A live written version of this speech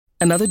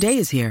Another day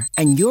is here,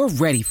 and you're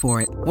ready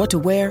for it. What to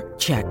wear?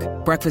 Check.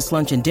 Breakfast,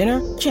 lunch, and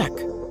dinner? Check.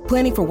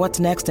 Planning for what's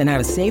next and how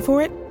to save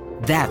for it?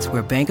 That's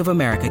where Bank of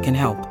America can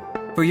help.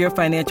 For your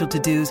financial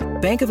to-dos,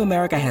 Bank of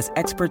America has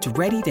experts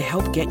ready to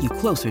help get you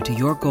closer to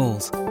your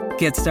goals.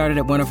 Get started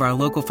at one of our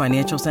local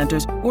financial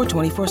centers or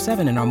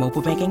 24/7 in our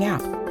mobile banking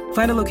app.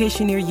 Find a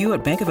location near you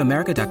at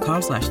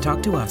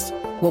bankofamerica.com/talktous.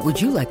 What would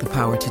you like the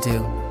power to do?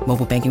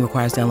 Mobile banking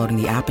requires downloading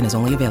the app and is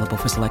only available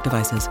for select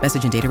devices.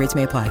 Message and data rates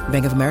may apply.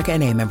 Bank of America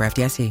N.A., member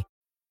FDIC.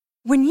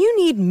 When you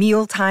need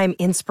mealtime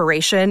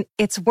inspiration,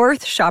 it's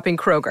worth shopping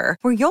Kroger,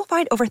 where you'll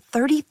find over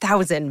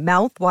 30,000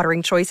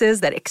 mouth-watering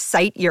choices that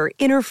excite your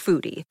inner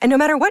foodie. And no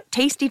matter what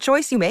tasty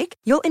choice you make,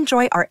 you'll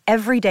enjoy our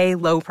everyday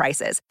low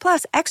prices,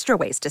 plus extra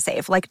ways to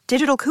save, like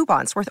digital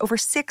coupons worth over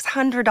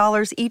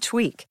 $600 each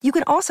week. You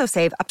can also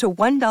save up to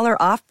 $1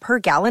 off per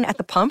gallon at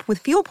the pump with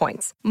fuel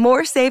points.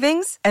 More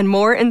savings and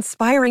more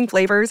inspiring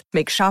flavors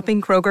make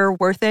shopping Kroger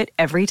worth it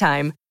every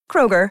time.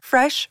 Kroger,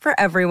 fresh for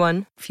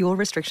everyone. Fuel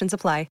restrictions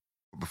apply.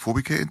 Before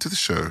we get into the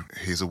show,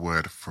 here's a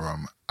word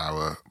from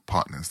our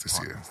partners this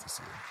year.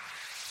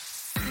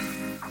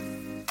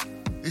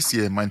 This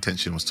year, my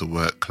intention was to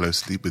work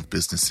closely with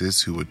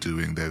businesses who are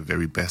doing their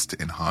very best to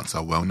enhance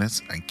our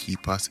wellness and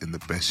keep us in the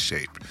best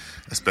shape,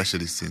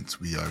 especially since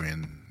we are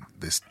in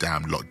this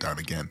damn lockdown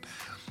again.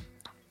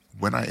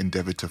 When I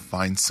endeavored to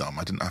find some,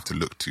 I didn't have to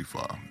look too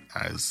far,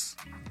 as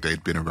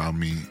they'd been around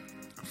me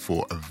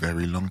for a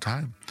very long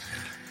time.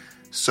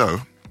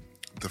 So,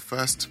 the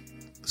first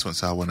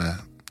sponsor I want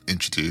to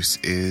introduce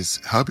is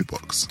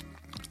Herbie-Box.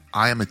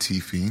 I am a tea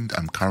fiend.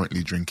 I'm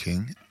currently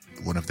drinking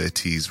one of their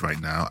teas right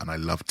now, and I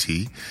love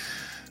tea,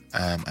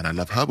 and I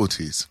love herbal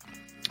teas.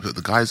 But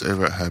the guys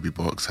over at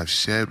Herbie-Box have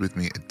shared with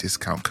me a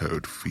discount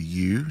code for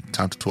you,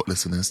 Time to Talk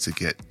listeners, to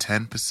get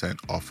 10%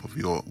 off of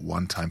your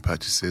one-time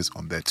purchases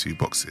on their two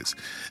boxes,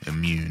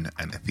 Immune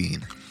and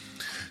Athene.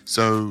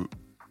 So,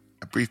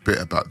 a brief bit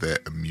about their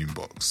Immune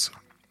box.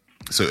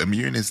 So,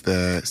 Immune is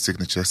their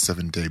signature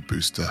 7-day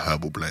booster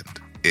herbal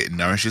blend. It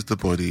nourishes the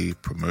body,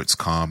 promotes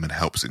calm, and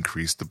helps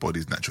increase the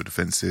body's natural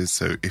defenses.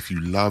 So if you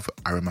love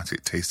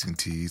aromatic tasting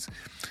teas,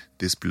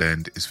 this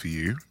blend is for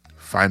you.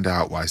 Find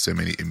out why so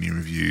many Immune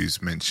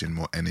reviews mention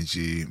more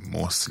energy,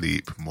 more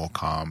sleep, more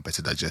calm,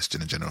 better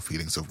digestion, and general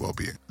feelings of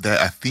well-being. Their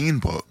Athene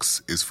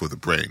box is for the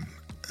brain.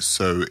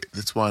 So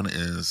this one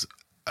is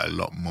a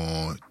lot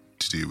more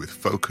to do with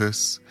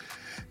focus,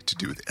 to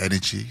do with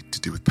energy,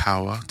 to do with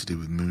power, to do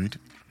with mood.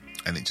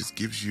 And it just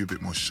gives you a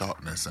bit more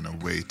sharpness and a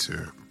way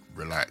to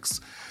relax.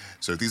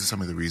 So these are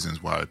some of the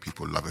reasons why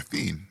people love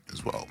Athene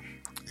as well.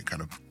 It kind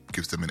of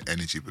gives them an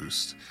energy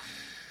boost.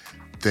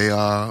 They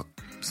are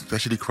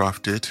specially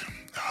crafted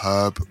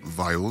herb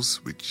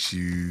vials, which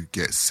you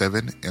get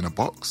 7 in a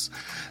box.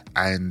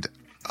 And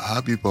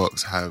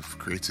Herbie-Box have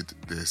created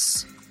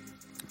this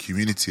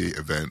community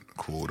event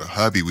called a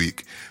Herbie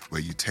Week,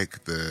 where you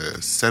take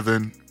the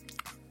 7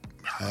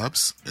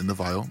 herbs in the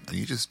vial and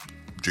you just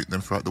drink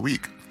them throughout the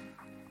week.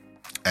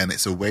 And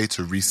it's a way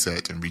to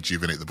reset and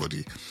rejuvenate the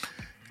body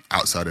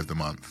outside of the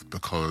month,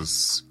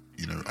 because,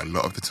 you know, a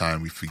lot of the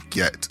time we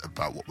forget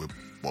about what we're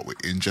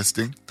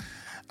ingesting,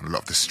 and a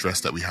lot of the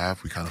stress that we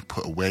have, we kind of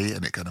put away,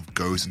 and it kind of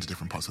goes into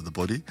different parts of the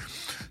body.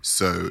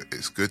 So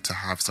it's good to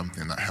have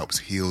something that helps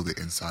heal the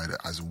inside,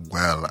 as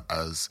well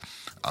as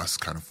us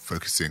kind of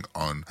focusing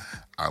on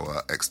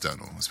our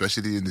external.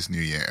 Especially in this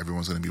new year,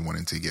 everyone's going to be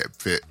wanting to get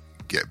fit,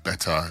 get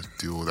better,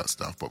 do all that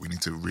stuff, but we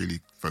need to really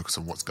focus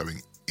on what's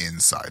going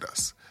inside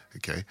us.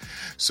 Okay,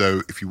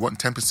 so if you want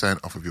 10%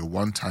 off of your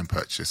one-time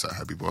purchase at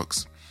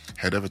Herbie-Box,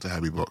 head over to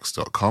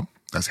herbybox.com.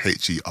 That's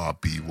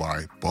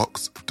HERBY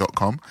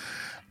box.com.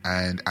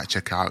 And at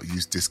checkout,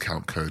 use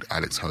discount code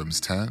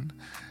AlexHolmes10.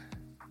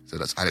 So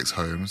that's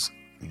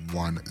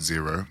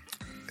AlexHolmes10.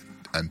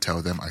 And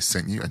tell them I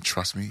sent you, and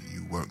trust me,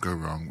 you won't go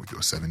wrong with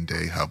your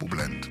 7-day herbal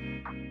blend.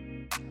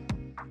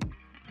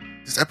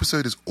 This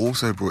episode is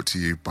also brought to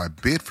you by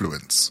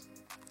Beardfluence.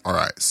 All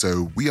right,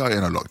 so we are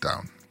in a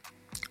lockdown,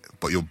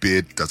 but your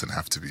beard doesn't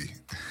have to be.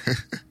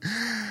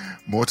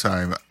 More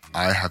time,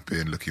 I have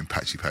been looking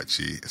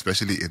patchy,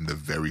 especially in the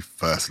very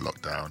first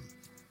lockdown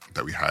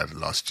that we had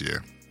last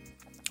year.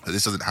 But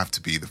this doesn't have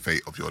to be the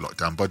fate of your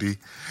lockdown buddy,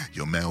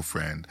 your male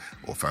friend,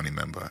 or family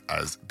member,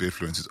 as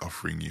Beardfluence is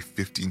offering you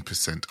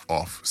 15%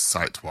 off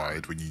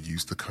site-wide when you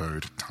use the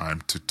code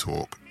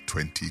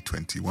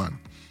TIMETOTALK2021.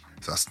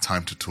 So that's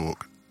Time to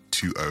Talk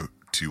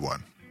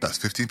 2021. That's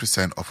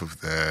 15% off of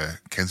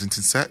their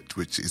Kensington set,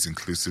 which is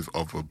inclusive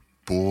of a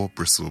boar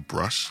bristle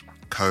brush,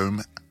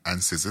 comb,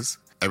 and scissors.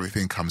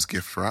 Everything comes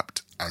gift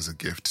wrapped as a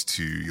gift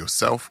to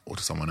yourself or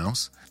to someone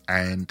else.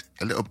 And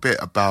a little bit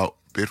about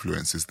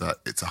Beardfluence is that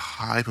it's a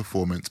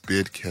high-performance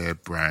beard care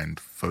brand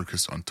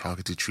focused on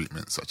targeted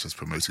treatments such as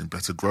promoting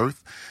better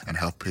growth and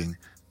helping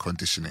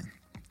conditioning.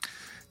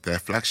 Their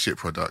flagship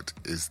product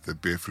is the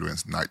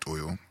Beardfluence Night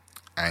Oil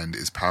and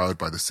is powered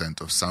by the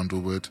scent of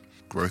sandalwood,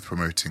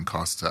 growth-promoting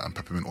castor and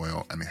peppermint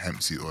oil, and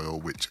hemp seed oil,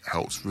 which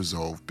helps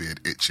resolve beard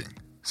itching.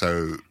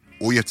 So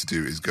all you have to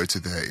do is go to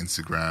their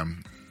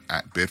Instagram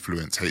at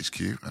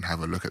BeardfluenceHQ and have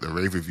a look at the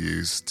rave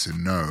reviews to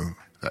know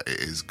that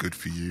it is good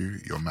for you,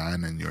 your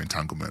man, and your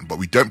entanglement. But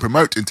we don't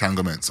promote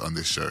entanglements on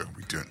this show.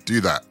 We don't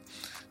do that.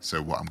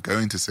 So what I'm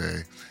going to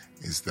say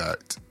is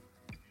that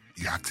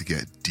you have to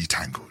get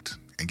detangled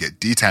and get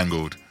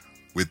detangled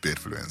with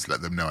Beardfluence.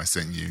 Let them know I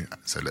sent you.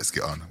 So let's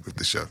get on with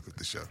the show.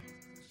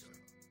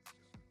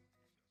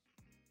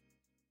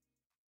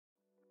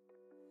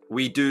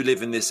 We do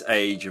live in this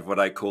age of what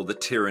I call the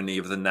tyranny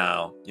of the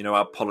now. You know,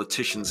 our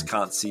politicians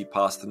can't see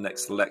past the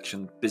next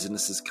election.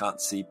 Businesses can't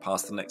see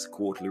past the next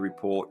quarterly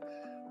report.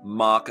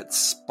 Markets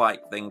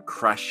spike, then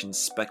crash in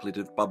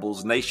speculative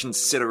bubbles. Nations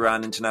sit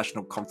around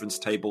international conference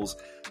tables,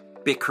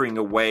 bickering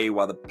away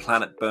while the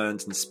planet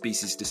burns and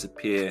species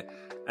disappear.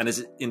 And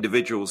as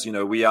individuals, you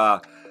know, we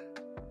are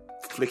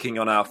flicking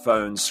on our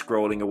phones,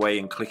 scrolling away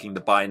and clicking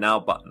the buy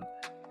now button.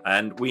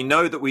 And we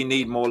know that we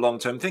need more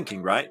long-term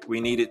thinking, right?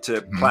 We need it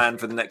to plan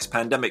for the next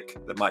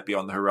pandemic that might be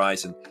on the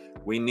horizon.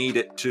 We need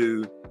it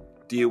to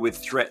deal with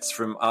threats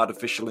from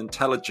artificial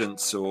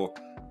intelligence or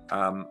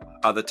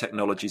other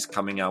technologies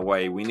coming our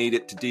way. We need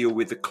it to deal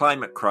with the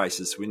climate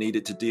crisis. We need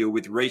it to deal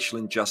with racial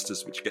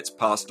injustice, which gets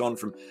passed on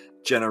from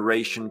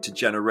generation to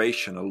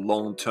generation, a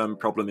long-term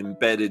problem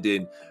embedded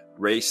in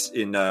race,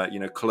 in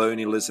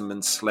colonialism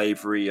and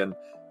slavery. And,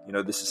 you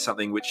know, this is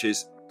something which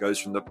goes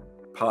from the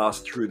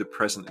past through the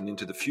present and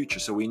into the future.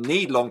 So we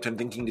need long-term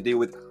thinking to deal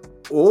with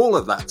all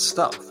of that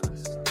stuff.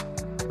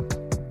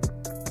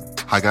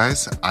 Hi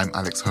guys, I'm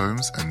Alex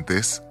Holmes and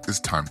this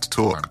is Time to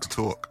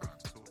Talk.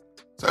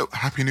 So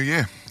happy New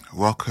Year.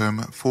 Welcome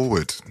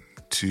forward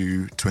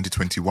to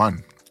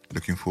 2021.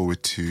 Looking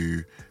forward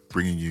to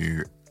bringing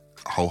you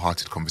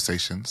wholehearted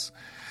conversations,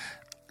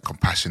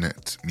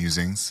 compassionate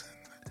musings,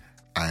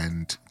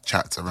 and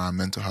chats around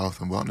mental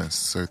health and wellness.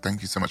 So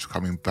thank you so much for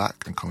coming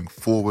back and coming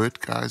forward,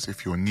 guys.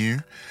 If you're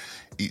new,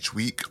 each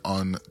week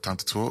on Time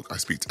to Talk, I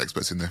speak to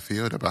experts in their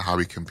field about how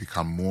we can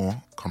become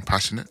more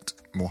compassionate,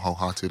 more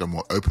wholehearted, and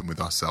more open with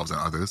ourselves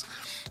and others,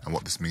 and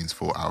what this means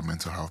for our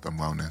mental health and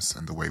wellness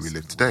and the way we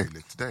live today.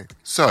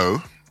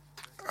 So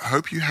I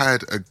hope you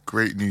had a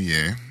great New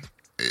Year.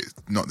 It's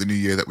not the New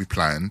Year that we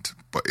planned,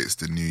 but it's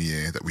the New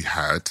Year that we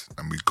had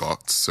and we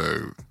got.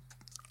 So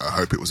I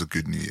hope it was a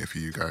good New Year for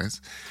you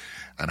guys.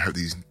 And I hope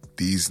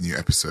these new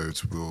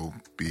episodes will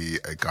be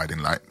a guiding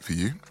light for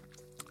you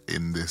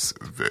in this,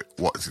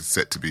 what is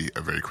set to be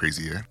a very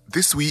crazy year.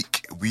 This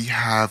week, we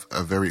have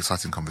a very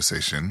exciting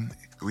conversation.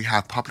 We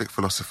have public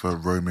philosopher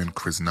Roman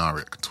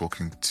Krznaric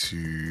talking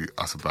to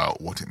us about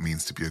what it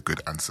means to be a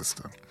good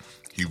ancestor.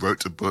 He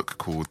wrote a book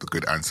called The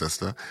Good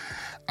Ancestor,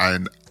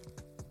 and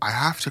I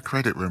have to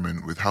credit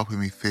Roman with helping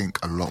me think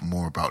a lot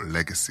more about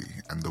legacy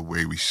and the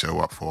way we show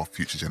up for our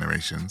future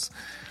generations,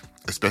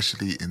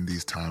 especially in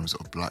these times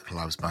of Black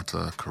Lives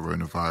Matter,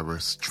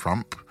 coronavirus,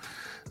 Trump,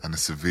 and a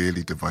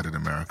severely divided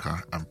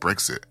America, and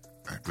Brexit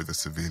with a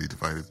severely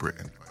divided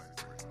Britain.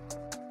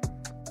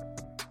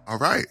 All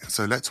right,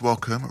 so let's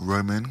welcome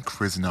Roman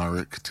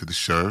Krznaric to the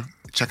show.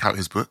 Check out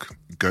his book.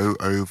 Go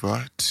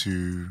over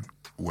to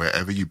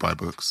wherever you buy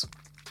books.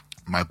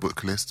 My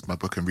book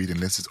and reading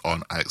list is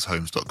on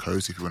alexholmes.co.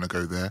 So if you want to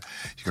go there,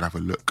 you can have a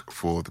look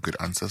for The Good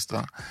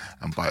Ancestor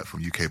and buy it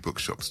from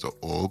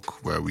ukbookshops.org,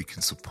 where we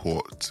can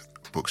support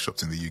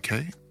bookshops in the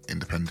UK,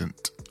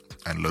 independent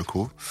and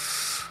local.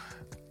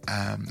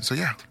 So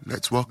yeah,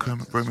 let's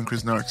welcome Roman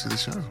Krznaric to the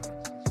show.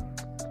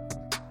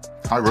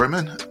 Hi,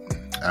 Roman,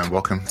 and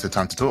welcome to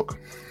Time to Talk.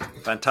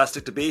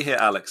 Fantastic to be here,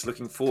 Alex.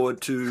 Looking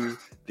forward to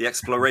the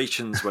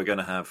explorations we're going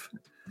to have.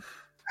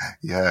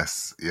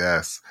 Yes.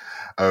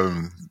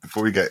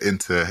 Before we get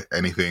into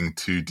anything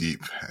too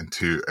deep and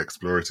too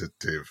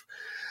explorative,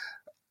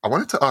 I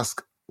wanted to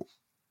ask,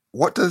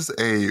 what does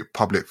a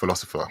public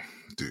philosopher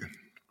do?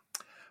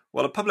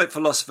 Well, a public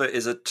philosopher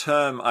is a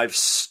term I've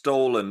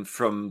stolen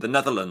from the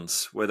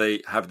Netherlands, where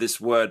they have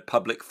this word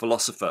public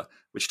philosopher,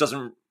 which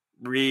doesn't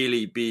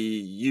really be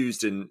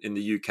used in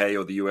the UK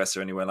or the US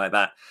or anywhere like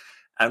that.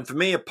 And for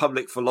me, a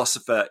public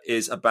philosopher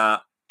is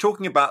about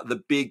talking about the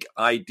big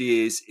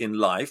ideas in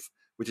life,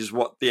 which is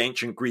what the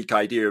ancient Greek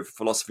idea of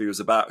philosophy was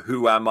about.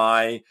 Who am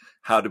I?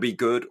 How to be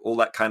good? All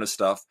that kind of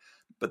stuff.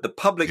 But the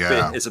public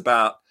bit is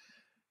about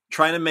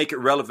trying to make it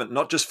relevant,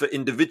 not just for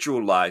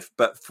individual life,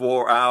 but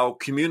for our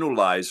communal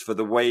lives, for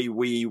the way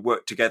we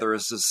work together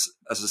as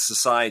a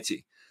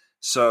society.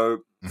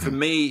 So for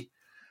me,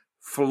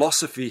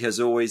 philosophy has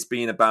always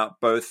been about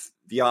both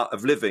the art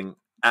of living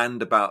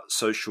and about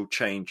social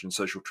change and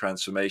social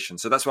transformation.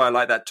 So that's why I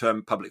like that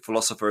term, public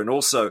philosopher. And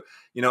also,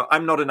 you know,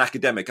 I'm not an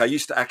academic. I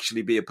used to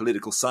actually be a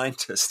political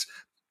scientist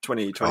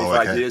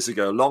 25 years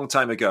ago, a long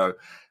time ago.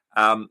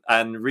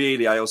 And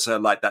really, I also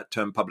like that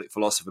term, public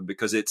philosopher,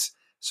 because it's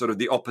sort of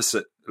the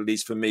opposite, at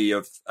least for me,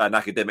 of an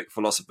academic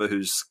philosopher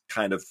who's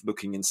kind of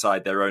looking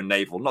inside their own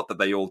navel. Not that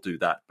they all do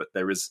that, but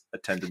there is a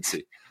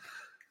tendency.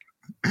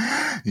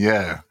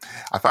 Yeah,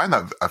 I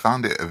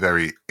found it a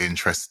very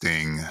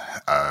interesting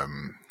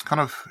kind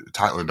of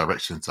title and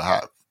direction to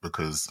have,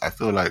 because I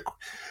feel like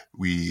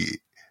we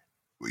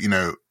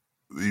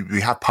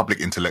we have public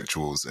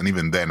intellectuals, and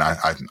even then,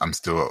 I'm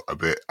still a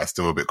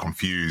bit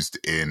confused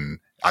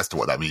as to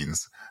what that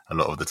means a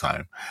lot of the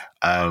time.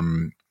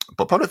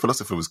 But public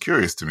philosophy was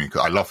curious to me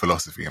because I love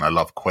philosophy and I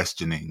love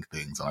questioning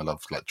things, and I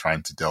love like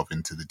trying to delve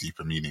into the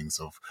deeper meanings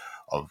of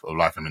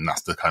life. I mean,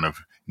 that's the kind of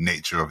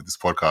nature of this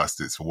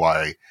podcast. It's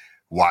why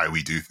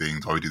we do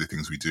things, why we do the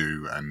things we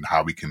do, and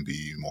how we can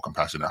be more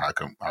compassionate,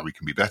 how we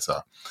can be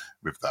better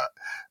with that.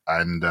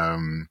 And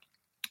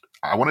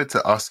I wanted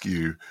to ask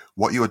you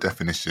what your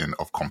definition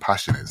of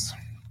compassion is.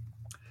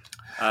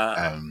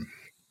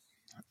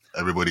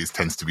 Everybody's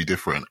tends to be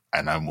different,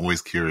 and I'm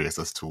always curious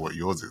as to what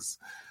yours is.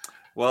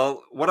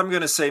 Well, what I'm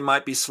going to say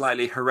might be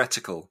slightly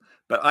heretical,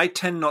 but I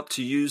tend not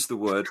to use the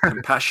word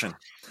compassion.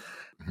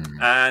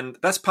 And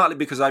that's partly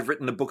because I've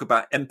written a book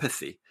about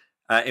empathy,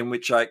 in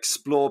which I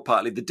explore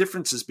partly the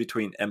differences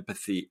between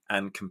empathy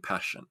and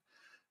compassion.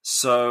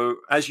 So,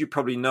 as you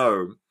probably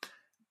know,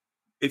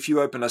 if you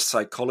open a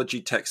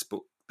psychology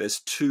textbook, there's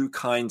two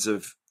kinds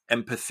of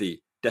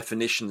empathy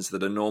definitions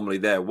that are normally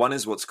there. One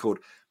is what's called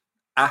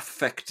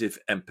affective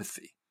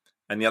empathy,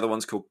 and the other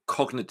one's called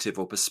cognitive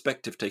or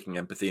perspective-taking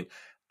empathy. And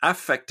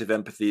affective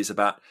empathy is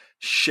about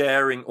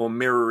sharing or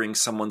mirroring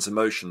someone's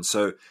emotions.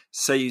 So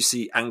say you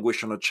see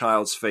anguish on a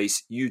child's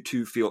face, you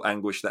too feel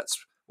anguish.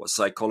 That's what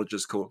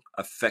psychologists call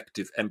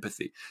affective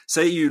empathy.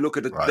 Say you look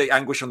at the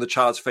anguish on the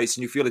child's face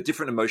and you feel a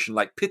different emotion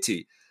like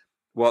pity.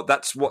 Well,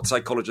 that's what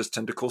psychologists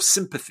tend to call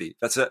sympathy.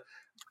 That's an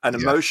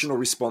emotional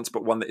response,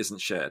 but one that isn't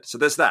shared. So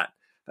there's that.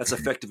 That's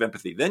affective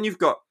empathy. Then you've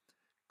got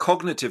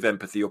cognitive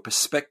empathy or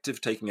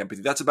perspective-taking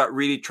empathy. That's about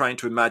really trying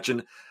to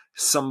imagine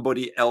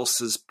somebody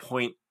else's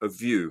point of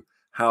view,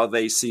 how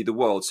they see the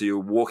world. So you're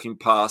walking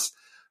past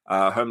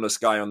a homeless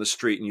guy on the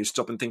street and you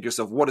stop and think to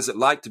yourself, what is it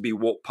like to be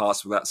walked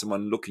past without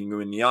someone looking you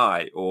in the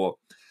eye? Or,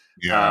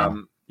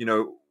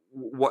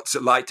 what's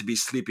it like to be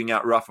sleeping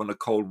out rough on a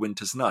cold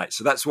winter's night?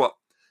 So that's what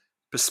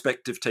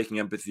perspective-taking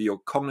empathy or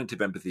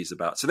cognitive empathy is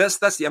about. So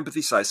that's the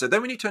empathy side. So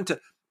then when you turn to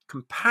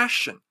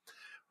compassion,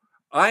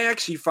 I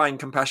actually find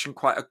compassion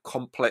quite a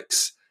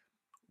complex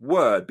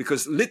word,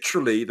 because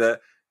literally the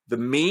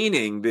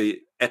meaning,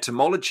 the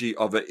etymology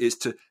of it is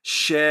to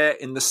share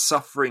in the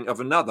suffering of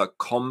another,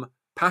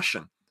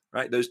 compassion,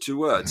 right? Those two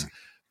words.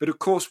 But of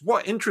course,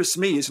 what interests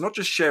me is not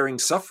just sharing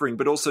suffering,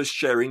 but also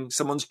sharing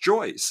someone's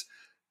joys.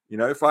 You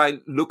know, if I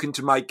look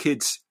into my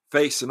kid's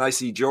face and I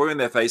see joy in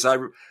their face,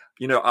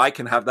 I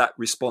can have that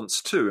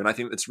response too. And I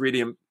think that's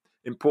really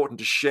important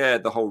to share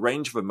the whole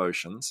range of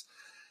emotions.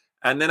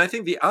 And then I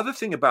think the other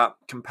thing about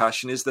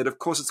compassion is that, of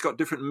course, it's got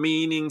different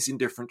meanings in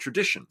different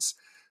traditions.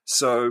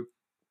 So,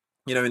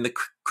 in the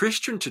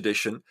Christian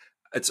tradition,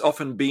 it's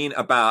often been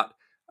about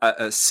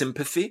a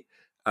sympathy,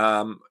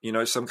 some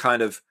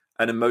kind of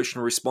an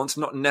emotional response,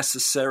 not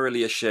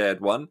necessarily a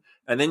shared one.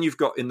 And then you've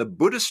got in the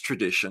Buddhist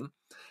tradition,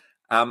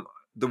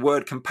 the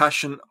word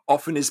compassion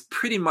often is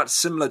pretty much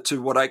similar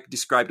to what I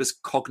described as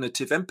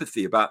cognitive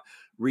empathy, about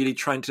really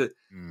trying to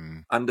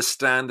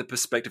understand the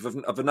perspective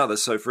of another.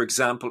 So, for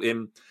example,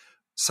 in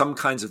some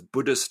kinds of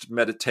Buddhist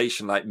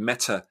meditation, like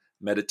metta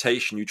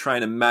meditation, you try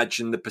and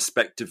imagine the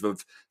perspective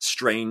of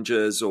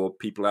strangers or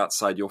people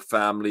outside your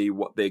family,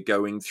 what they're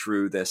going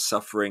through, their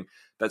suffering.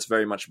 That's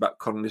very much about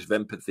cognitive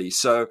empathy.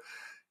 So,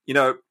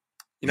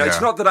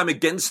 it's not that I'm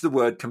against the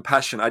word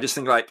compassion. I just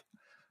think,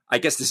 I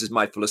guess this is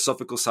my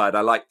philosophical side.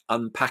 I like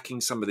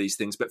unpacking some of these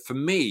things. But for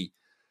me,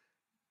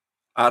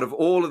 out of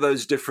all of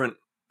those different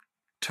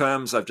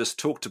terms I've just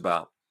talked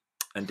about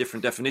and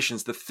different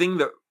definitions, the thing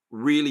that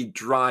really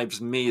drives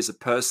me as a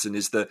person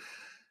is the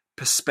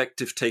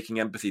perspective-taking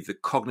empathy, the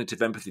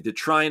cognitive empathy, to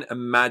try and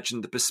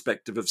imagine the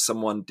perspective of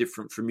someone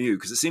different from you.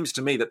 Because it seems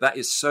to me that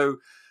is so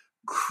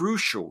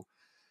crucial,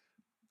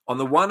 on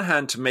the one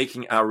hand, to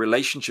making our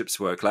relationships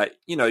work.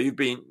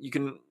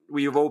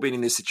 We've all been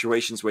in these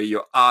situations where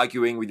you're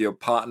arguing with your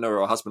partner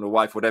or husband or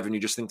wife, whatever, and you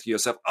just think to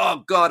yourself,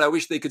 oh God, I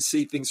wish they could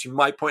see things from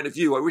my point of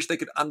view. I wish they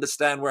could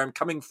understand where I'm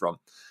coming from.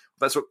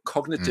 That's what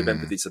cognitive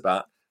empathy is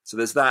about. So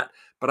there's that.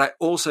 But I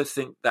also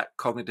think that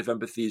cognitive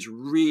empathy is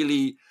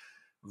really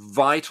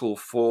vital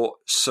for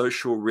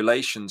social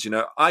relations.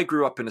 I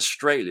grew up in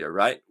Australia,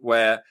 right,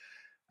 where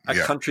a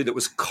country that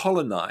was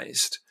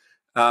colonized,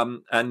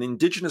 and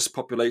indigenous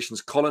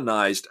populations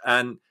colonized.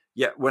 And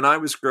yet when I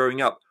was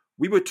growing up,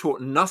 we were taught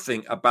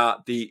nothing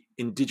about the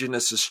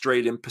indigenous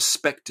Australian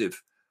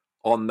perspective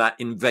on that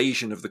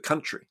invasion of the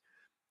country.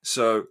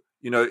 So,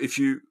 if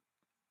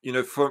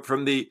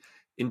from the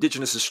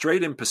indigenous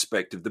Australian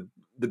perspective,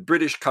 the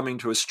British coming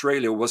to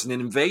Australia was an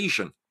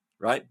invasion,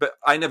 right? But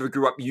I never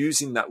grew up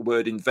using that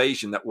word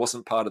invasion. That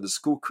wasn't part of the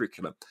school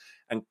curriculum.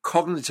 And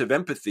cognitive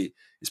empathy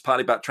is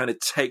partly about trying to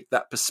take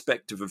that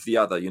perspective of the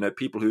other.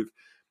 People who've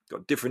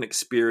got different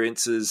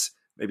experiences,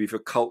 maybe for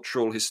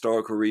cultural,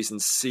 historical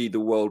reasons, see the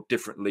world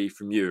differently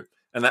from you.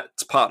 And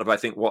that's part of, I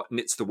think, what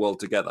knits the world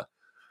together.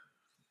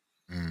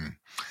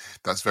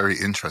 That's very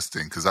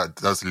interesting, because that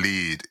does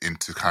lead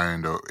into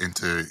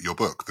into your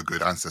book, The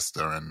Good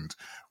Ancestor, and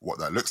what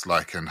that looks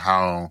like, and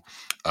how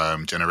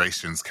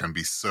generations can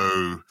be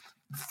so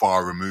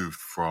far removed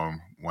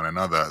from one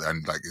another,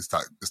 and like it's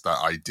that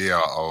idea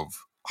of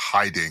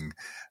hiding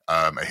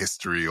a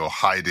history or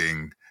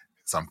hiding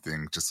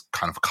something, just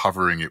kind of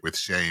covering it with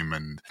shame,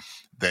 and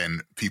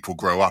then people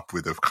grow up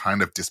with a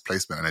kind of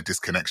displacement and a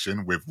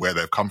disconnection with where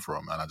they've come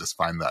from. And I just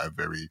find that a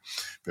very,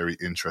 very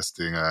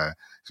interesting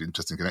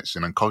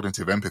connection. And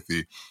cognitive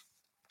empathy,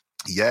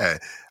 yeah.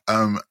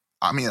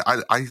 I mean,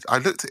 I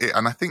looked at it,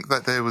 and I think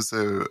that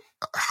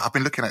I've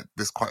been looking at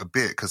this quite a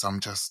bit because I'm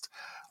just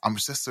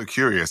so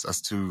curious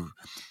as to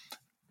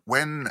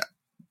when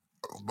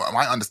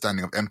my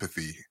understanding of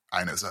empathy,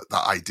 and it's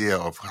that idea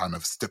of kind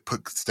of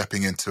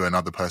stepping into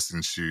another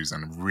person's shoes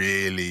and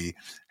really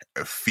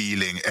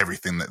feeling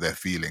everything that they're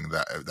feeling,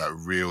 that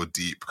real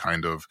deep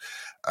kind of,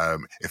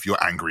 if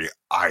you're angry,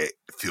 I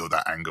feel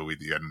that anger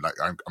with you. And like,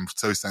 I'm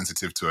so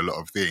sensitive to a lot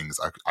of things.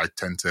 I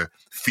tend to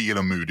feel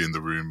a mood in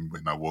the room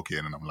when I walk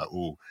in, and I'm like,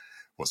 oh,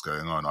 what's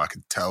going on? I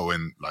can tell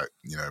when, like,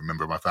 you know, a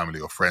member of my family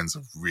or friends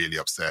are really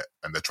upset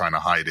and they're trying to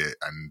hide it,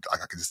 and I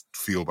can just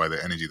feel by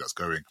the energy that's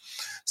going.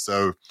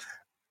 So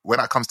when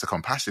it comes to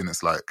compassion,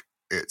 it's like,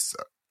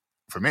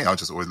 for me, I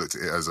just always looked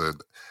at it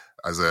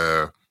as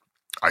a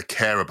I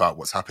care about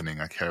what's happening.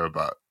 I care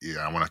about,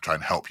 I want to try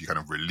and help you kind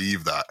of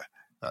relieve that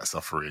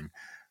suffering.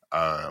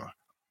 But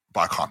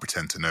I can't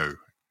pretend to know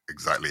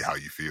exactly how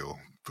you feel,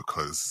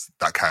 because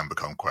that can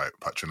become quite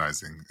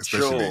patronizing.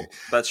 Especially, sure,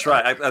 that's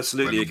right.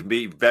 Absolutely. It can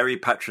be very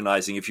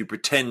patronizing if you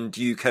pretend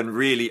you can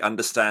really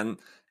understand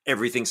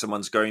everything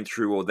someone's going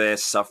through, or their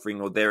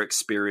suffering, or their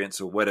experience,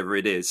 or whatever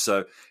it is.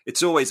 So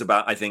it's always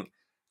about, I think,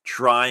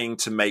 trying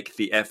to make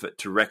the effort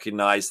to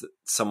recognize that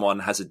someone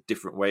has a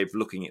different way of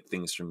looking at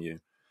things from you.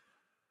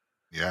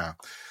 Yeah.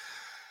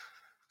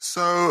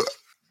 So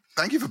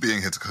thank you for being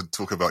here to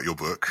talk about your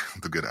book,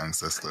 The Good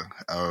Ancestor.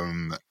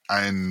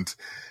 And,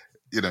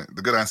 you know,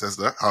 The Good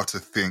Ancestor, How to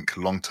Think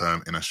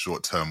Long-Term in a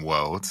Short-Term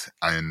World.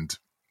 And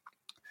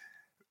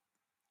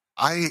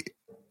I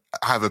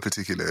have a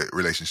particular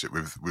relationship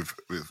with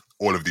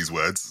all of these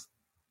words.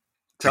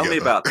 Tell me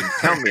about them.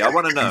 Tell me. I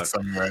want to know.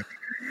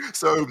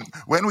 So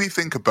when we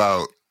think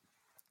about,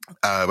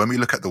 when we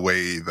look at the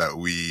way that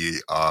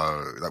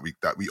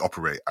we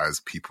operate as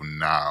people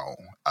now,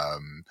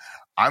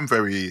 I'm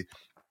very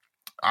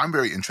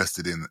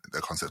interested in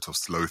the concept of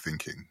slow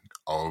thinking,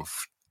 of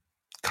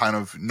kind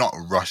of not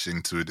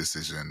rushing to a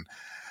decision,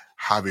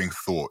 having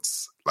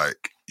thoughts.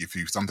 Like if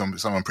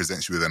someone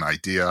presents you with an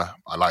idea,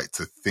 I like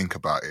to think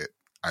about it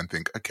and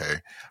think, okay,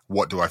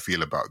 what do I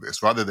feel about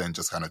this? Rather than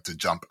just kind of to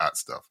jump at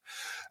stuff.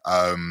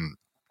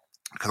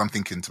 Because I'm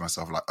thinking to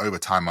myself, like, over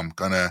time,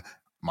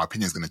 my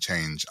opinion's going to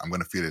change. I'm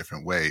going to feel a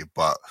different way.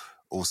 But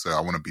also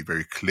I want to be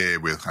very clear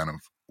with kind of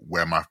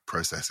where my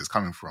process is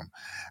coming from.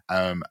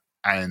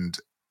 And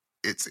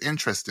it's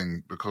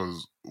interesting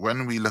because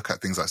when we look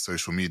at things like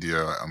social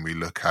media, and we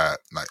look at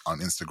like on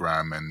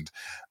Instagram, and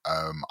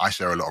I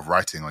share a lot of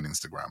writing on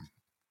Instagram,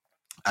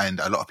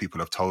 and a lot of people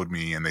have told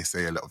me, and they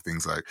say a lot of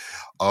things like,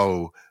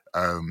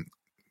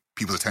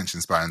 people's attention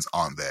spans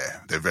aren't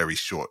there. They're very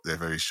short. They're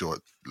very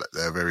short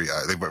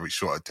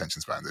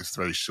attention spans. It's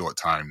very short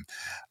time.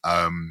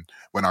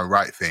 When I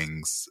write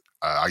things,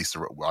 I used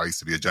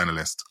to be a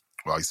journalist.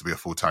 Well, I used to be a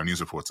full-time news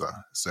reporter.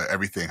 So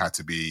everything had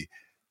to be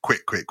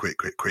quick,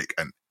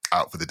 and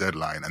out for the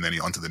deadline, and then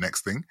you're on to the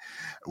next thing.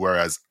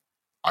 Whereas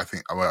I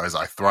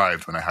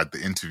thrived when I had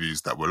the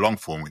interviews that were long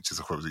form, which is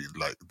probably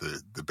like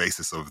the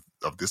basis of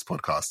this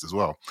podcast as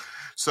well.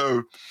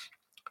 So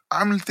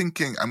I'm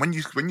thinking, and when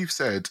you've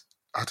said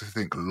how to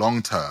think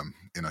long term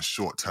in a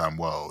short term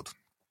world,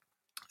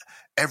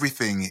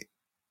 everything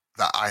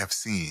that I have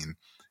seen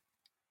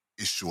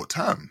is short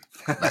term.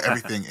 Like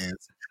everything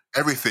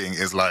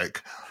is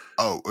like,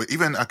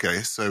 even okay.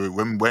 So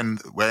when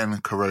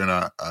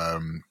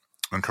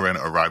Corona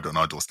arrived on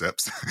our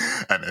doorsteps,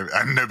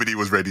 and nobody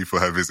was ready for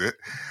her visit,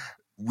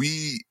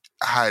 we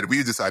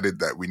decided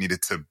that we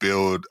needed to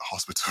build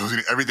hospitals.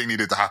 Everything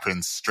needed to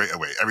happen straight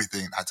away.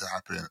 Everything had to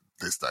happen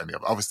this, that, and the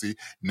other. Obviously,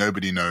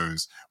 nobody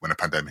knows when a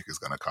pandemic is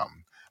going to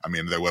come. I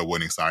mean, there were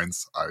warning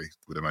signs. I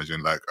would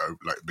imagine, like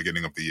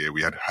beginning of the year,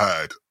 we had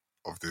heard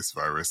of this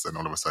virus, and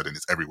all of a sudden,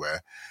 it's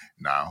everywhere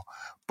now.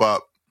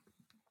 But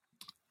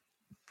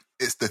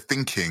it's the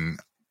thinking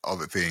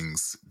of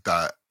things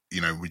that,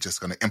 we're just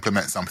going to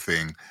implement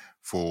something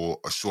for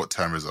a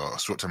short-term result, a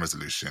short-term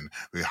resolution.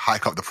 We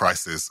hike up the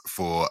prices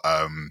for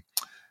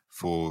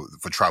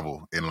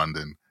travel in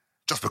London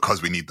just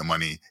because we need the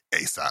money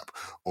ASAP.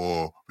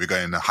 Or we're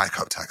going to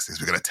hike up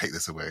taxes. We're going to take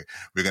this away.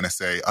 We're going to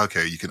say,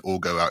 okay, you can all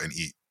go out and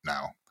eat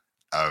now.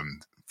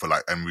 And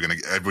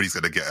everybody's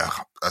going to get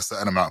a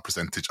certain amount of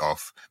percentage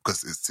off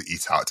because it's to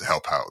eat out, to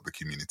help out the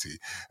community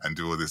and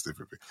do all this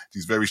different thing.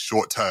 These very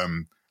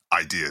short-term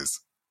ideas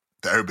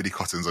that everybody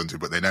cottons onto,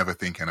 but they're never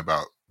thinking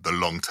about the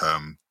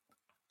long-term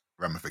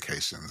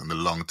ramifications and the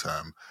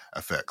long-term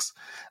effects.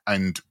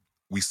 And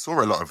we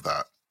saw a lot of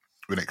that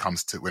when it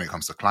comes to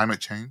climate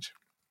change,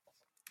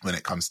 when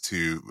it comes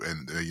to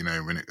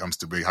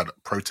we had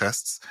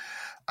protests,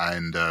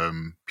 and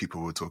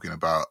people were talking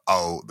about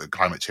the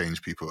climate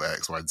change people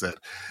X, Y, Z.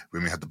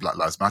 When we had the Black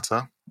Lives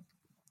Matter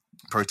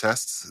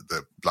protests,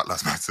 the Black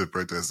Lives Matter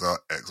protests are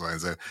X, Y,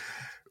 and Z.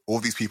 All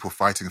these people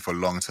fighting for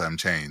long-term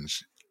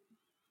change,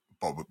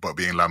 but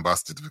being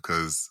lambasted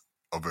because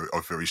of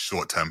very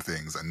short-term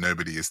things, and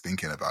nobody is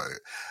thinking about it.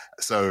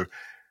 So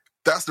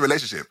that's the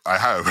relationship I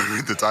have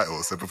with the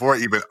title. So before I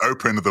even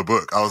opened the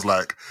book, I was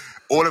like,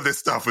 all of this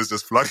stuff was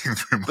just flooding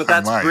through my mind. But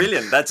that's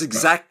brilliant. That's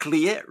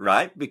exactly it,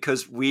 right?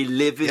 Because we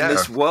live in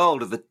this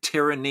world of the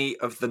tyranny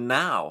of the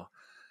now.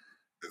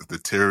 The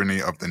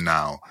tyranny of the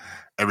now.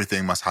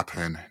 Everything must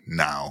happen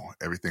now.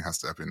 Everything has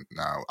to happen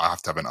now. I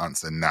have to have an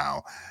answer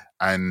now.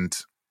 And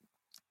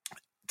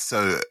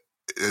so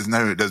there's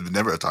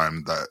never a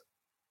time that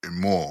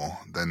more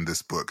than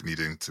this book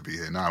needing to be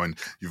here now. And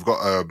you've got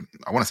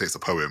I want to say it's a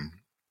poem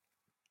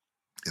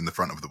in the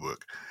front of the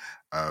book,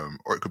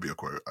 or it could be a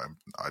quote.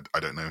 I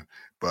don't know,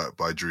 but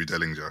by Drew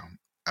Dellinger.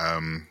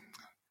 And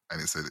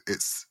it said,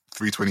 "It's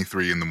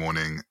 3:23 in the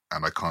morning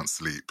and I can't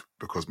sleep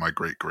because my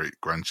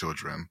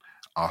great-great-grandchildren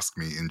ask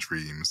me in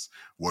dreams,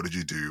 what did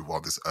you do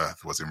while this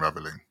earth was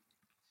unraveling?"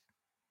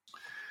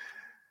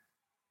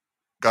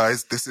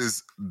 Guys, this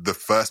is the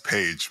first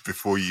page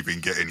before you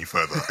even get any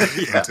further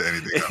into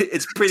anything else.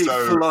 It's pretty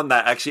full on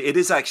that, actually. It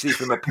is actually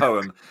from a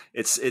poem.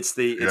 It's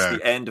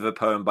the end of a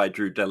poem by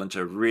Drew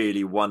Dellinger.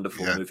 Really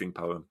wonderful, moving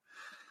poem.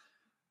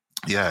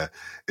 Yeah,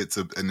 it's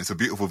a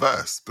beautiful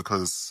verse,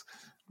 because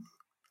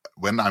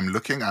when I'm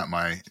looking at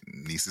my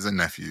nieces and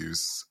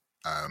nephews,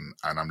 and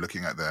I'm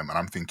looking at them and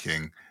I'm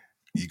thinking,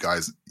 you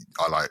guys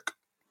are like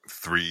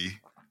 3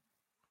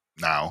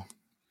 now.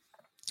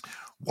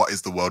 What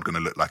is the world going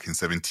to look like in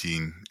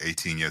 17,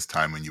 18 years'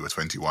 time when you were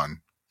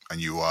 21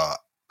 and you are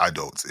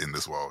adults in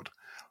this world?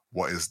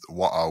 What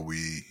are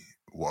we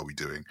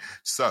doing?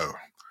 So,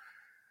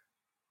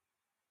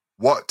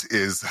 what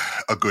is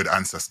a good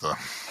ancestor,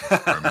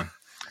 Roman?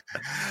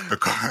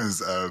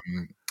 Because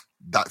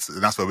that's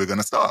where we're going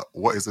to start.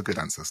 What is a good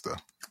ancestor?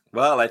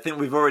 Well, I think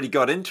we've already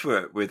got into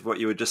it with what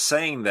you were just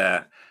saying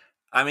there.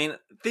 I mean,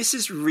 this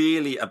is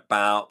really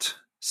about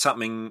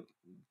something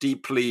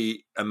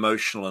deeply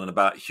emotional and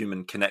about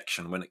human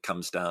connection when it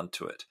comes down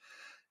to it.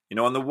 You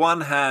know, on the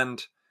one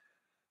hand,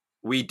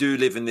 we do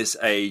live in this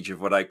age of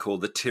what I call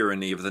the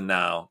tyranny of the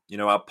now. You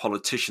know, our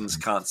politicians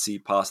can't see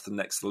past the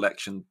next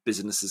election.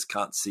 Businesses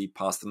can't see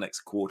past the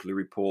next quarterly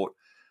report.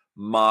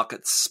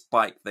 Markets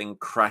spike, then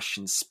crash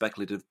in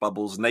speculative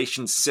bubbles.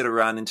 Nations sit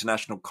around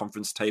international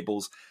conference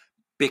tables,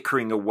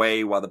 bickering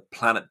away while the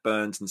planet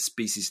burns and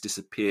species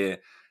disappear.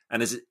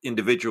 And as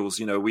individuals,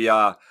 you know, we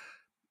are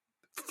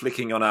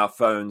flicking on our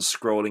phones,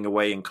 scrolling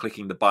away and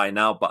clicking the buy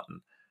now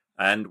button.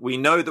 And we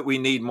know that we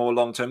need more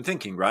long-term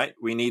thinking, right?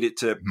 We need it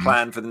to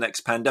plan for the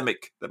next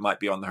pandemic that might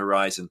be on the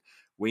horizon.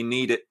 We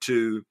need it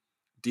to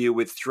deal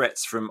with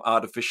threats from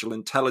artificial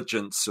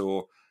intelligence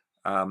or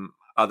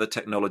other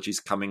technologies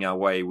coming our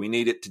way. We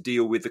need it to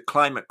deal with the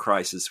climate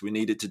crisis. We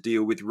need it to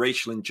deal with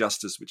racial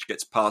injustice, which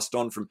gets passed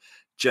on from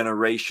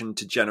generation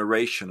to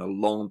generation, a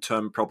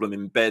long-term problem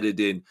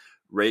embedded in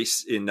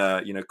race, in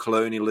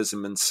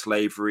colonialism and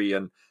slavery.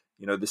 And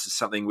this is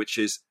something which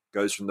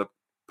goes from the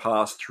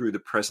past through the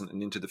present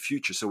and into the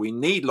future. So we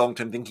need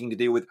long-term thinking to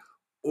deal with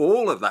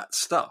all of that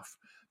stuff,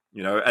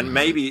 and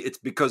maybe it's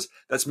because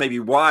that's maybe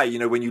why,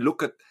 when you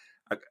look at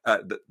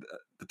the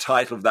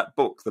title of that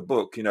book,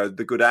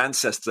 The Good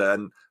Ancestor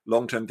and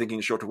Long-Term Thinking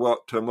in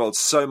Short-Term World,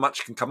 so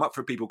much can come up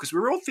for people because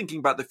we're all thinking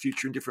about the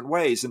future in different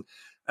ways. And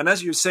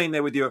as you were saying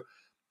there with your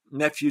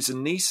nephews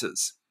and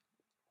nieces,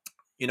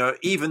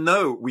 even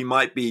though we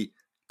might be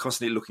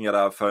constantly looking at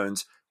our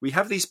phones, we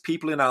have these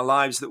people in our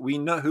lives that we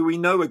know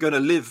are going to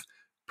live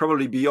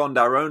probably beyond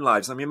our own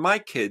lives. I mean, my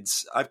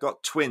kids, I've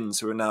got twins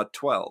who are now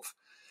 12.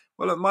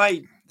 Well,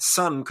 my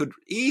son could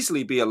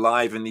easily be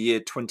alive in the year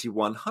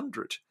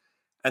 2100.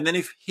 And then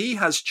if he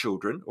has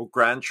children or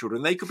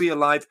grandchildren, they could be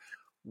alive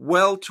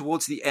well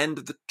towards the end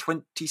of the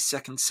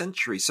 22nd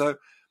century. So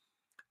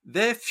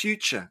their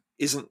future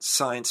isn't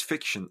science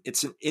fiction.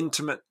 It's an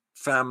intimate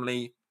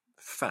family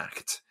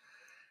fact.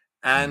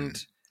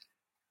 And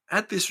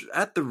at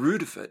the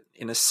root of it,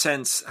 in a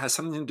sense, has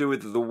something to do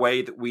with the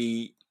way that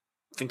we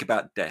think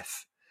about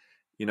death.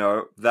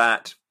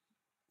 That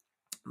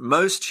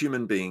most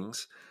human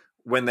beings,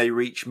 when they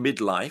reach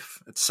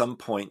midlife, at some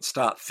point,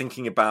 start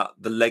thinking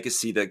about the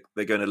legacy that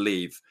they're going to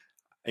leave.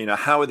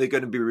 How are they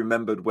going to be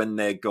remembered when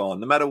they're gone?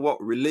 No matter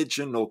what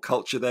religion or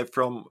culture they're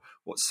from,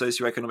 what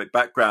socioeconomic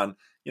background,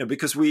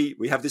 because we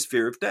have this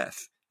fear of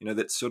death,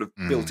 that's sort of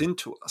built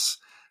into us.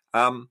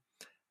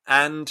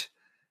 And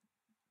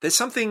there's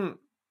something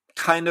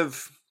kind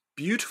of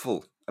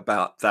beautiful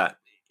about that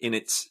in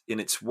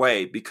its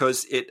way,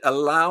 because it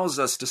allows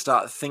us to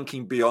start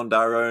thinking beyond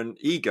our own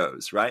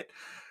egos, right?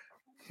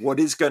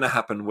 What is going to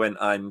happen when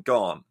I'm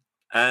gone?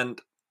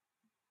 And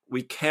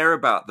we care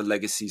about the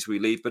legacies we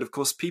leave, but of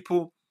course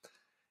people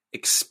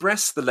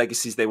express the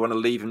legacies they want to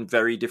leave in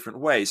very different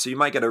ways. So you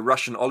might get a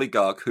Russian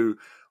oligarch who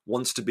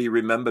wants to be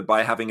remembered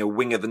by having a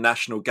wing of the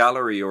National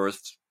Gallery or a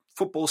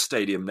football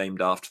stadium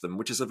named after them,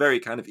 which is a very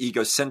kind of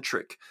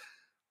egocentric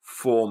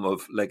form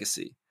of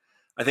legacy.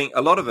 I think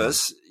a lot of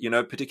us,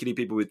 particularly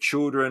people with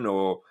children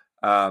or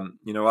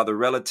other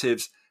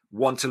relatives,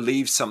 want to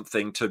leave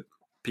something to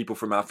people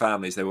from our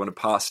families. They want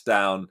to pass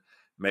down,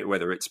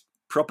 whether it's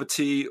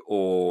property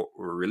or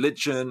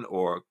religion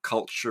or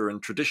culture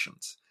and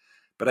traditions.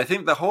 But I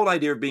think the whole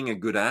idea of being a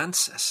good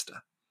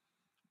ancestor,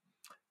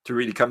 to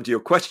really come to your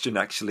question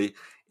actually,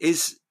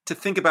 is to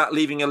think about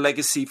leaving a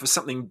legacy for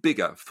something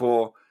bigger,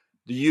 for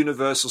the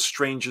universal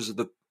strangers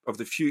of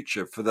the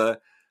future, for the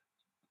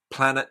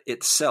planet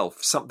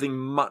itself, something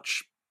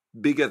much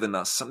bigger than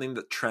us, something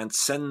that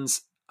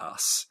transcends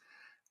us.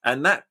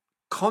 And that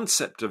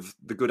concept of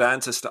the good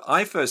ancestor,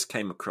 I first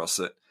came across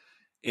it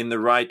in the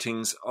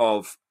writings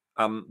of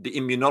the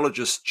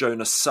immunologist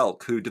Jonas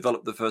Salk, who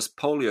developed the first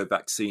polio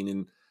vaccine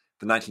in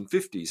the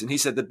 1950s. And he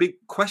said the big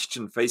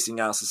question facing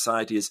our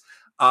society is,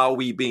 are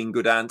we being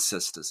good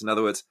ancestors? In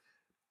other words,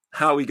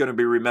 how are we going to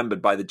be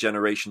remembered by the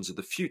generations of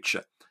the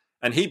future?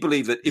 And he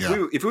believed that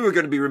if we were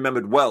going to be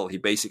remembered well, he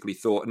basically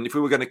thought, and if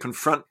we were going to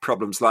confront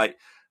problems like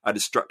a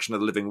destruction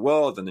of the living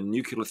world and a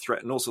nuclear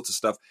threat and all sorts of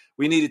stuff,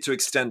 we needed to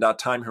extend our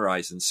time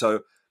horizon.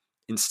 So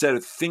instead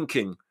of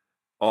thinking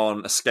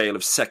on a scale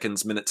of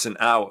seconds, minutes, and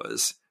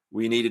hours,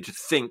 we needed to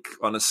think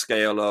on a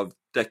scale of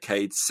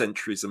decades,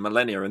 centuries, and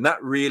millennia. And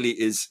that really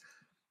is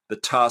the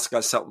task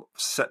I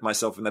set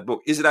myself in that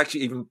book. Is it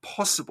actually even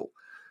possible?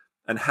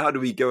 And how do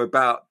we go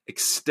about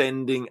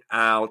extending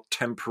our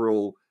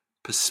temporal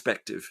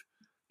perspective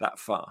that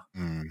far?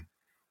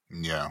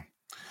 Yeah.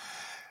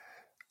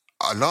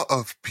 A lot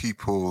of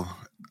people,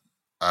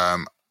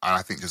 and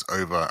I think just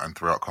over and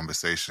throughout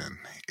conversation,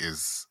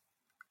 is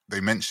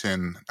they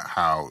mention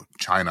how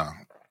China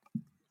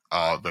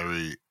are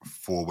very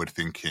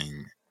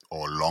forward-thinking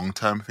or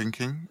long-term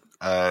thinking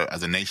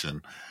as a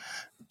nation.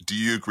 Do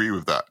you agree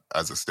with that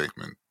as a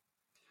statement?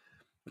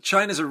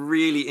 China's a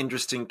really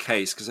interesting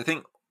case because I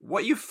think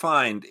what you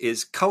find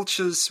is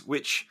cultures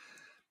which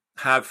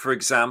have, for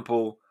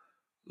example,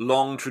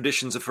 long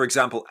traditions of, for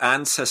example,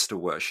 ancestor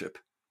worship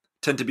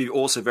tend to be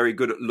also very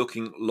good at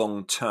looking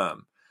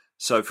long-term.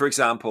 So, for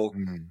example,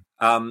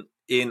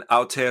 in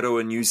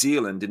Aotearoa, New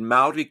Zealand, in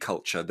Maori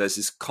culture, there's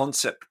this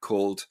concept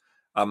called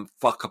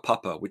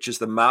whakapapa, which is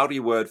the Maori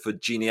word for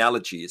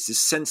genealogy. It's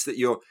this sense that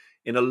you're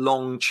in a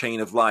long chain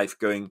of life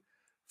going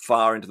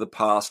far into the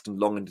past and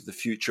long into the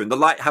future. And the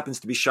light happens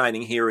to be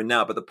shining here and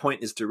now, but the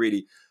point is to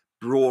really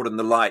broaden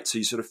the light so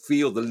you sort of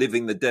feel the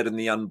living, the dead, and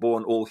the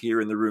unborn all here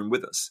in the room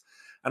with us.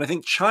 And I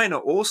think China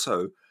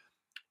also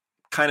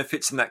kind of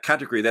fits in that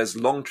category. There's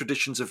long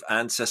traditions of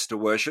ancestor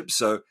worship.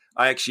 So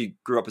I actually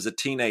grew up as a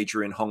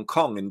teenager in Hong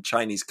Kong in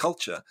Chinese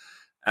culture.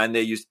 And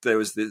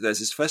there's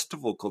this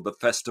festival called the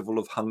Festival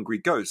of Hungry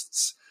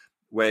Ghosts,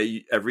 where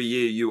every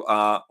year you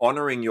are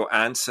honoring your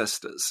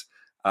ancestors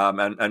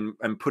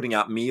and putting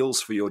out meals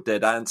for your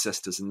dead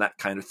ancestors and that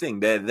kind of thing.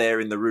 They're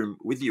there in the room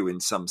with you in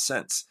some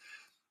sense.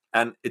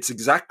 And it's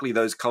exactly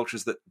those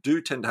cultures that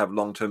do tend to have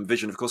long-term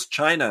vision. Of course,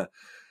 China,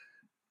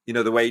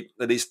 the way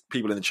at least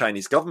people in the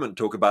Chinese government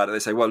talk about it, they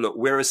say, well, look,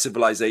 we're a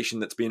civilization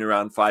that's been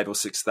around 5,000 or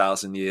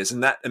 6,000 years.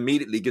 And that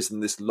immediately gives them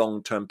this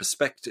long-term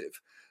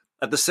perspective.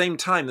 At the same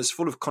time, there's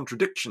full of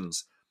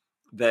contradictions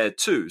there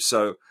too.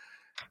 So,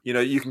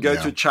 you can go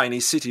to a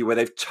Chinese city where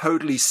they've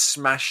totally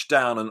smashed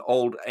down an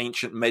old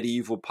ancient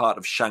medieval part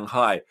of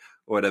Shanghai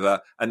or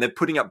whatever, and they're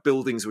putting up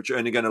buildings which are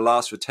only going to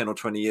last for 10 or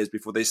 20 years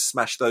before they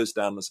smash those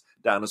down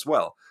as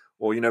well.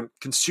 Or,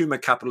 consumer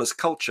capitalist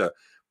culture,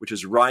 which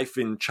is rife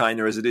in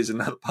China as it is in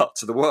other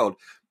parts of the world,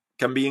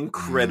 can be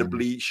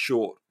incredibly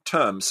short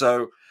term.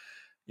 So,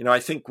 I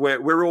think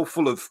we're all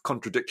full of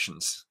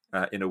contradictions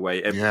in a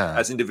way,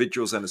 as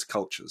individuals and as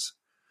cultures.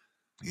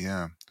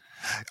 Yeah.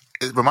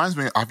 It reminds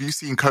me, have you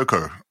seen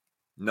Coco?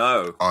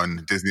 No.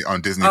 On Disney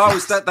Oh,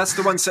 that's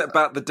the one set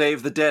about the Day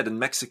of the Dead in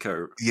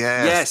Mexico.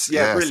 Yes.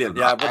 Brilliant.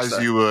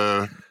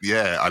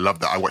 Yeah, I love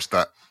that.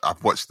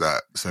 I've watched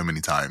that so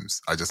many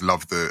times. I just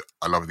love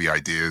the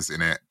ideas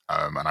in it.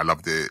 And I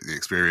love the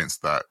experience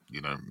that,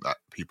 that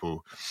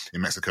people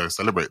in Mexico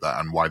celebrate that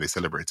and why they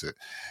celebrate it.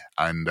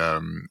 And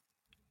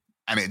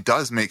it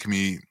does make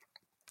me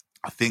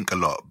think a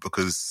lot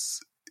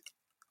because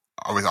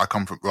I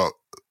come from,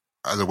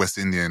 as a West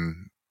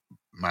Indian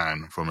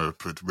man from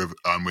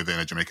within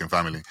a Jamaican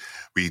family,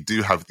 we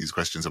do have these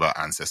questions about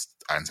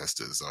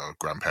ancestors or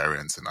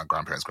grandparents and our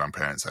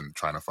grandparents and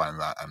trying to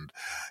find that. And,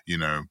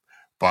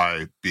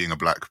 by being a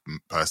Black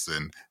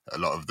person, a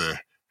lot of the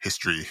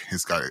history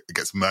it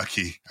gets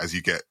murky as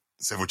you get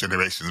several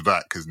generations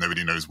back because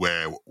nobody knows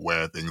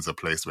where things are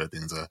placed, where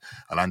things are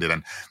landed.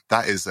 And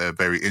that is a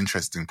very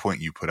interesting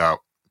point you put out.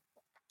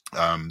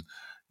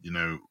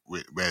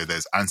 Where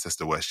there's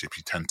ancestor worship,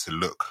 you tend to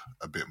look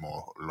a bit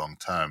more long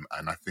term.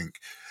 And I think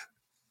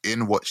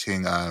in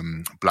watching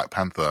Black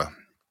Panther,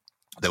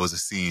 there was a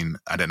scene,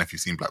 I don't know if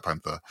you've seen Black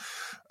Panther,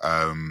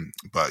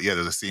 but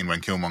there's a scene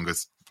when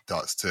Killmonger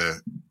starts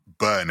to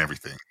burn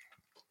everything.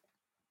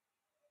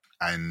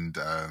 And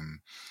I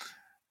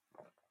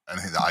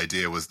think the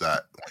idea was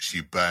that once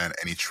you burn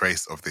any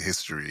trace of the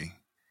history,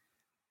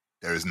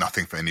 there is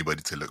nothing for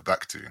anybody to look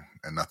back to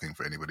and nothing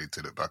for anybody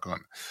to look back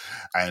on.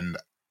 And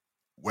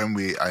when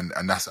we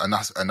and that's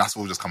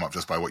all just come up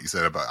just by what you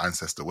said about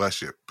ancestor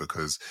worship,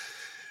 because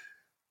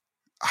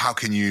how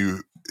can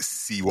you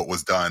see what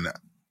was done,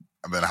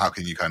 and then how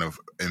can you kind of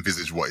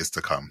envisage what is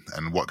to come,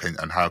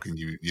 and how can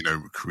you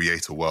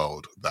create a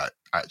world that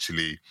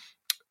actually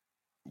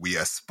we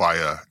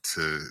aspire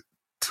to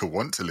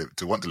want to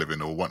live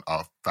in, or want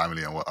our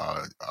family and what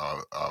our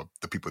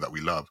the people that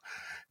we love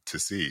to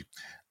see.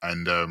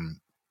 And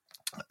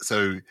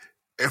so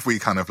if we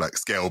kind of like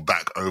scale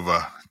back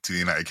over to the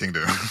United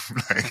Kingdom,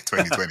 like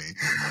 2020,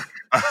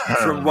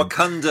 from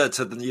Wakanda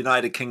to the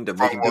United Kingdom,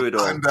 we can do it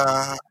all. And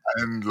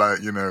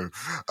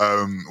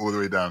all the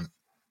way down.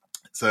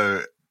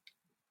 So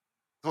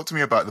talk to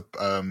me about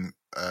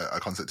a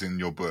concept in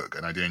your book,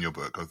 an idea in your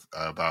book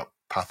about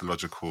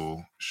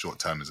pathological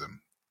short-termism.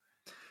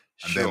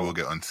 And then we'll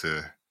get on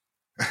to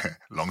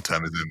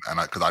long-termism, and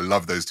because I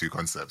love those two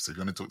concepts. So if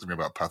you want to talk to me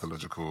about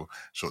pathological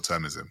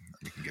short-termism,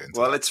 we can get into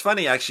that. It's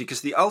funny, actually,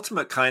 because the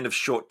ultimate kind of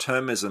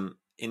short-termism,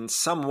 in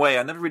some way,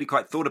 I never really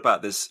quite thought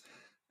about this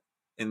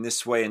in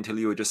this way until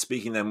you were just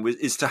speaking then,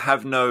 is to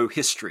have no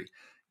history,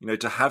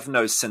 to have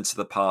no sense of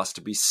the past,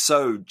 to be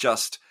so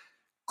just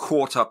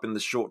caught up in the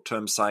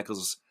short-term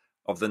cycles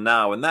of the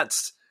now. And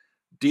that's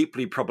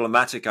deeply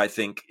problematic, I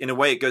think. In a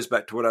way, it goes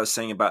back to what I was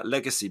saying about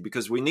legacy,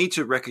 because we need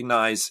to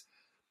recognize,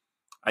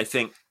 I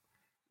think,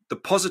 the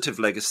positive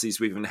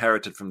legacies we've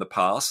inherited from the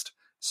past.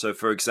 So,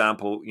 for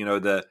example,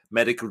 the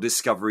medical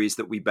discoveries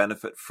that we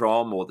benefit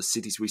from, or the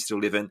cities we still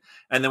live in.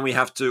 And then we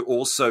have to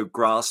also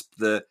grasp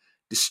the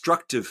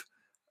destructive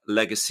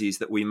legacies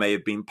that we may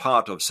have been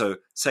part of. So,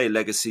 say,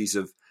 legacies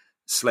of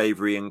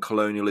slavery and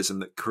colonialism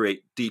that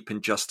create deep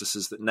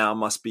injustices that now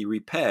must be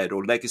repaired,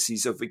 or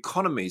legacies of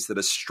economies that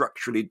are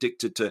structurally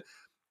addicted to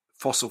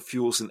fossil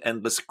fuels and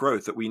endless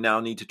growth that we now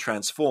need to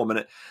transform.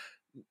 And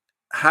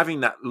having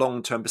that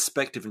long-term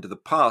perspective into the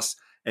past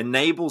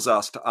enables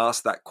us to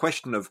ask that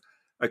question of,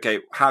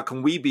 okay, how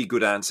can we be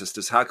good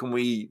ancestors? How can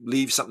we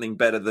leave something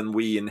better than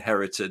we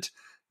inherited?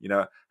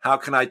 How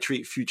can I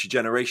treat future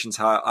generations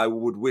how I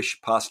would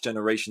wish past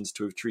generations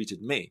to have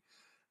treated me?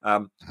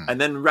 And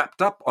then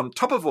wrapped up on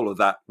top of all of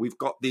that, we've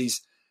got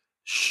these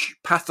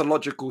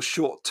pathological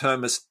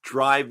short-termist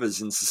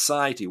drivers in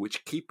society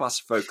which keep us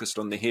focused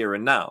on the here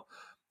and now.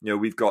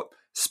 We've got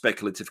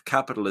speculative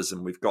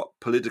capitalism, we've got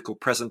political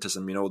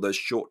presentism, all those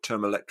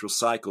short-term electoral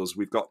cycles.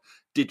 We've got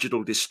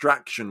digital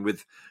distraction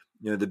with,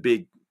 the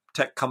big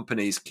tech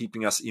companies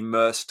keeping us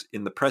immersed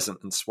in the present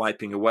and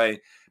swiping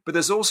away. But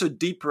there's also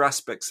deeper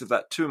aspects of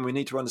that too, and we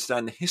need to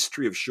understand the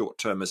history of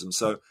short-termism.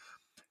 So,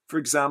 for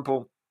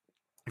example,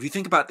 if you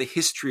think about the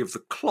history of the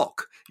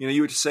clock,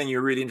 you were just saying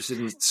you're really interested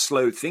in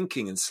slow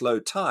thinking and slow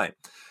time.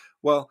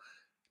 Well,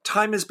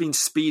 time has been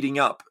speeding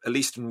up, at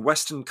least in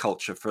Western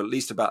culture, for at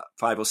least about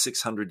 500 or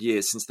 600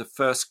 years since the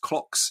first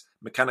clocks,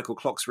 mechanical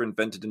clocks, were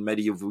invented in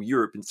medieval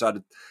Europe and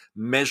started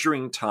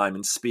measuring time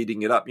and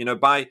speeding it up.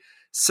 By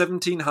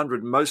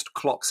 1700, most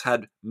clocks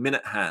had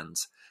minute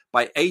hands.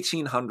 By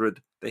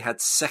 1800, they had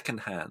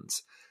second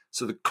hands.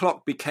 So the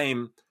clock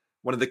became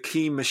one of the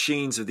key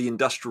machines of the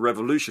Industrial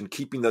Revolution,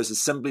 keeping those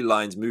assembly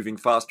lines moving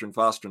faster and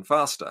faster and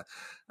faster.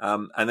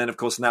 And then, of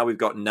course, now we've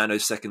got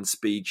nanosecond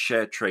speed,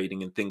 share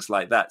trading, and things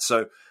like that.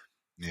 So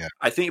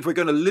I think if we're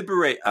going to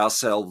liberate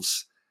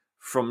ourselves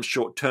from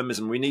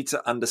short-termism, we need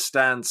to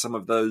understand some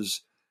of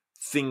those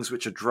things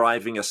which are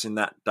driving us in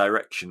that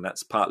direction.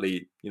 That's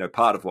partly,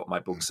 part of what my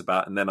book's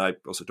about. And then I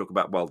also talk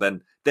about,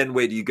 then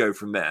where do you go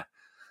from there?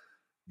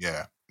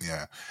 Yeah.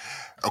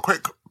 A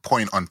quick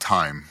point on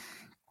time.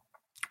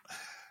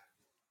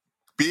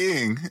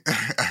 Being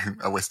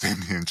a West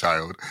Indian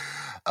child,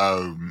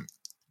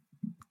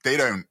 they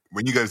don't,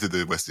 when you go to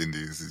the West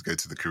Indies, you go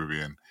to the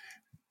Caribbean,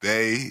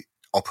 they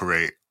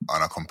operate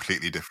on a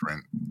completely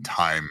different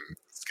time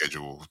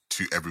schedule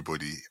to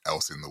everybody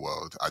else in the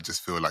world. I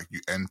just feel like you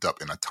end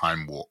up in a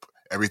time warp.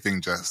 Everything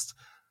just,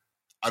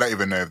 I don't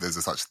even know if there's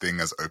a such thing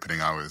as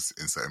opening hours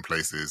in certain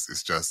places.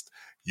 It's just,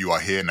 you are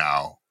here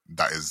now.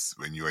 That is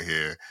when you are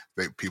here.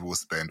 People will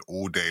spend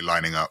all day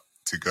lining up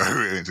to go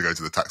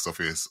to the tax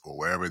office or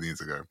wherever they need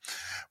to go.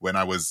 When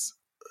I was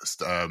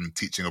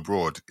teaching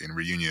abroad in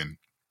Reunion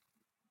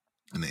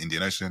in the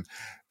Indian Ocean,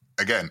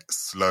 again,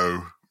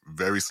 slow,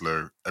 very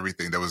slow,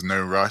 everything. There was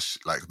no rush.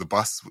 Like the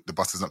bus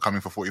is not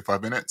coming for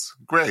 45 minutes.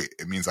 Great.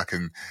 It means I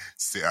can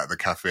sit at the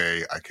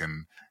cafe, I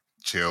can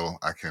chill,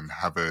 I can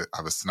have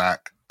a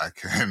snack, I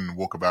can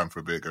walk about for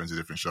a bit, go into a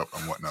different shop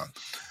and whatnot.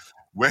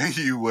 When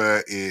you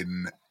were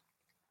in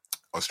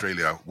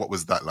Australia, what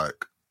was that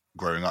like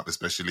growing up,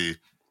 especially?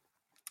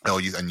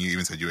 And you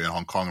even said you were in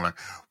Hong Kong. Like,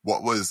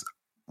 what was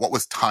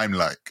time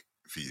like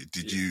for you?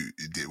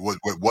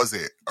 Was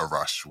it a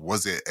rush?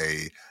 Was it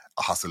a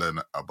hustle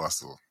and a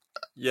bustle?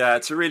 Yeah,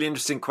 it's a really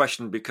interesting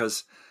question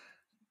because,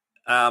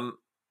 of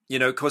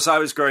course, I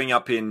was growing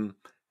up in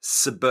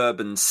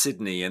suburban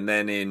Sydney and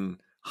then in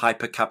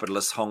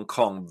hyper-capitalist Hong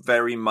Kong,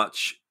 very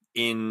much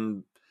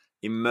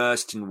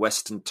immersed in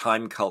Western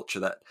time culture,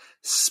 that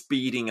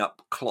speeding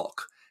up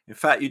clock. In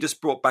fact, you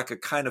just brought back a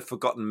kind of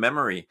forgotten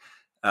memory,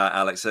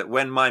 Alex, that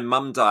when my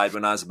mum died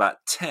when I was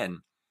about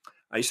 10,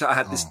 I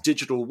had this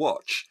digital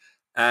watch,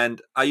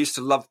 and I used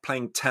to love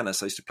playing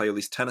tennis. I used to play all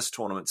these tennis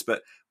tournaments.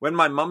 But when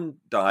my mum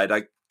died,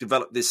 I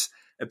developed this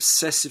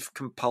obsessive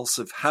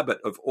compulsive habit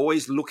of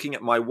always looking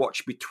at my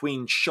watch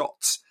between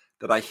shots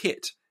that I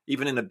hit,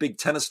 even in a big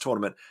tennis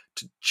tournament,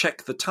 to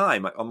check the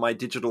time on my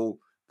digital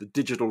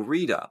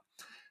reader.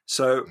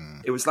 So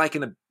it was like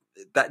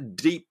that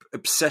deep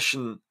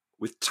obsession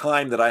with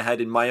time that I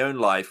had in my own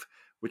life,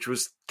 which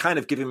was kind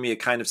of giving me a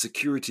kind of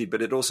security,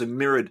 but it also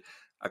mirrored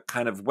a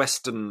kind of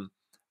Western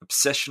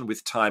obsession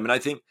with time. And I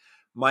think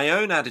my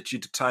own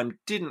attitude to time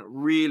didn't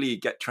really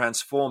get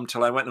transformed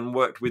till I went and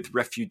worked with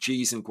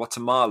refugees in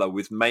Guatemala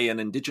with Mayan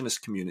indigenous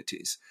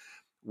communities,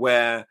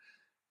 where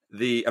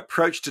the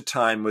approach to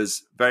time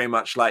was very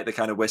much like the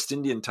kind of West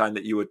Indian time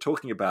that you were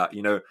talking about.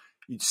 You know,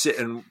 you'd sit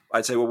and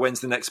I'd say, well,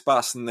 when's the next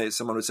bus? And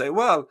someone would say,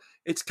 well,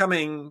 it's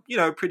coming,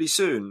 pretty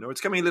soon, or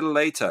it's coming a little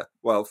later.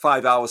 Well,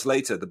 5 hours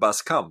later, the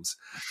bus comes,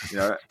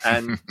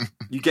 and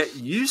you get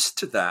used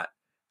to that.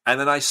 And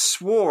then I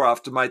swore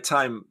after my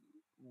time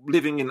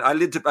I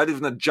lived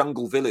in a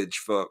jungle village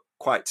for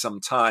quite some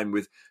time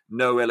with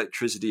no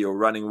electricity or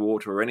running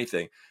water or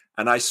anything.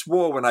 And I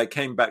swore when I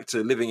came back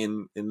to living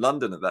in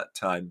London at that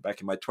time,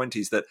 back in my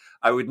 20s, that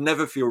I would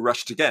never feel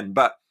rushed again.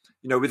 But,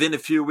 within a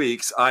few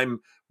weeks,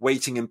 I'm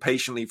waiting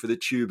impatiently for the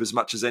tube as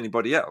much as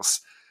anybody else.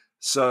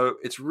 So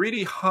it's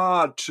really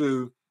hard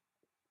to,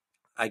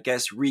 I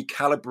guess,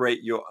 recalibrate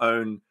your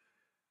own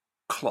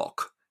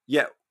clock.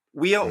 Yet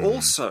we are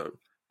also,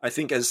 I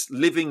think, as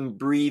living,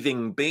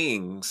 breathing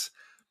beings,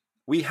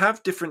 we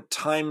have different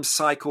time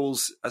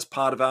cycles as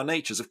part of our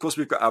natures. Of course,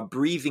 we've got our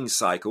breathing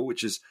cycle,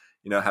 which is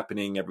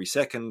happening every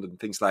second and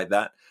things like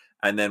that.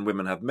 And then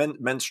women have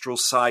menstrual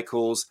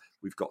cycles.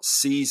 We've got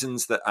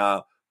seasons that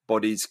our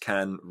bodies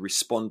can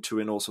respond to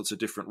in all sorts of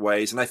different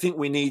ways. And I think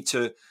we need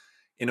to,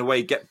 in a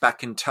way, get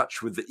back in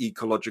touch with the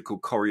ecological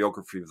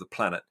choreography of the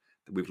planet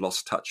that we've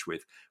lost touch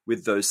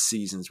with those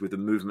seasons, with the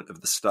movement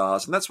of the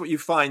stars. And that's what you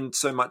find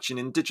so much in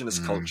indigenous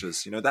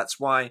cultures. That's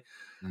why,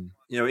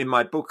 in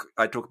my book,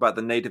 I talk about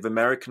the Native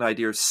American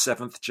idea of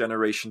seventh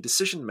generation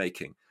decision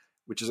making,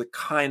 which is a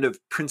kind of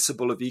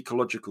principle of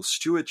ecological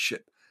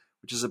stewardship,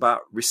 which is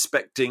about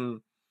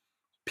respecting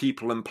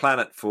people and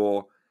planet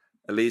for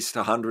at least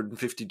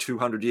 150,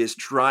 200 years,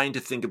 trying to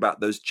think about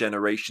those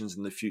generations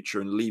in the future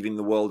and leaving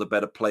the world a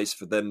better place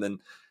for them than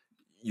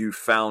you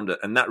found it.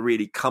 And that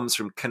really comes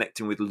from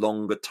connecting with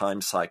longer time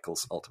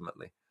cycles,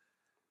 ultimately.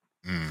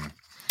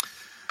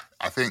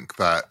 I think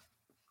that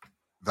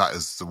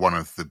is one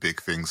of the big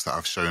things that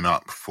have shown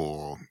up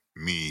for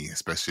me,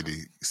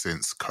 especially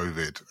since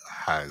COVID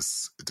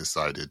has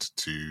decided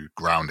to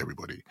ground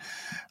everybody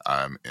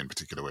in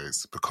particular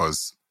ways,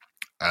 because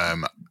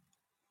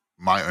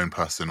my own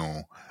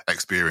personal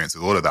experience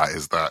with all of that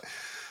is that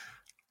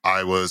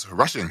I was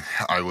rushing.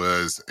 I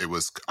was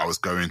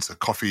going to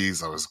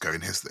coffees. I was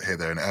going here,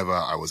 there, and ever.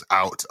 I was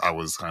out. I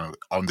was kind of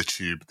on the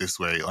tube this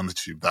way, on the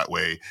tube that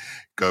way,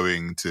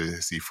 going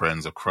to see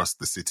friends across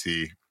the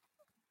city,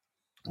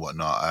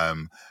 whatnot.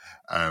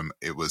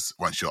 It was,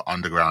 once you're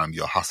underground,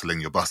 you're hustling,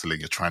 you're bustling,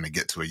 you're trying to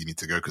get to where you need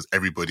to go because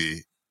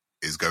everybody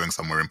is going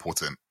somewhere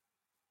important.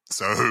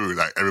 So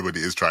like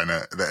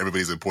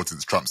everybody's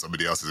importance trumps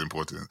somebody else's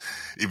importance,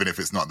 even if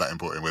it's not that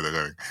important where they're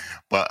going.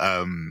 But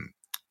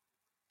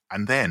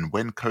and then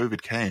when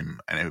COVID came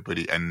and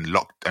everybody and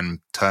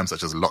terms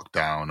such as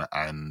lockdown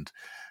and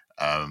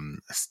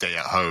stay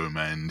at home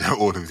and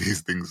all of these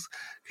things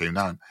came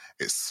down,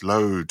 it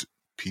slowed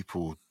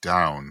people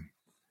down,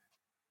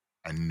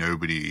 and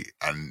nobody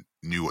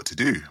knew what to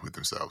do with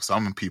themselves.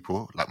 Some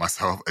people, like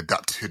myself,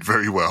 adapted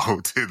very well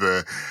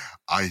to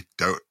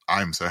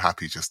I'm so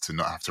happy just to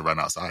not have to run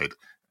outside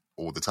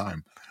all the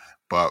time.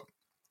 But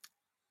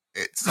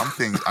it's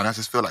something, and I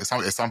just feel like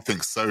it's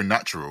something so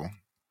natural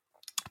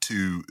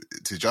to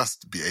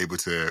just be able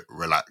to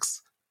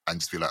relax and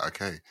just be like,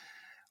 okay,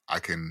 I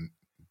can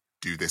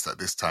do this at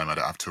this time. I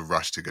don't have to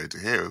rush to go to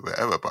here or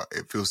whatever. But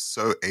it feels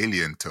so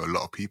alien to a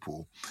lot of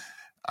people,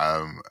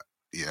 that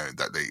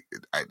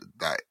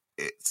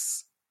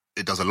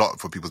it does a lot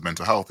for people's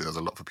mental health. It does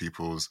a lot for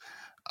people's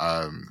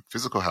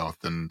physical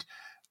health, and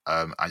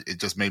it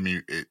just made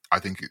me. I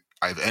think,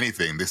 if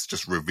anything, this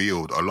just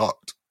revealed a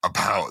lot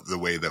about the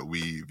way that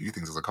we view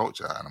things as a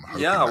culture. And I'm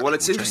hoping well,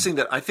 it's interesting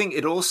that I think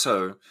it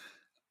also,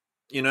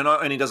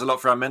 not only does a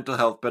lot for our mental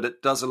health, but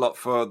it does a lot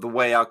for the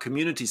way our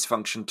communities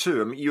function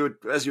too. I mean,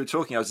 as you were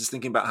talking, I was just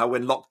thinking about how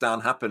when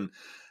lockdown happened,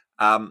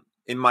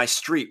 in my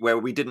street where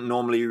we didn't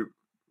normally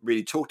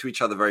really talk to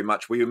each other very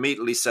much, we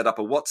immediately set up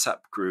a WhatsApp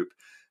group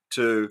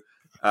to,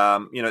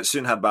 it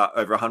soon had about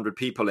over 100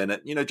 people in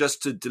it,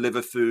 just to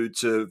deliver food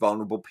to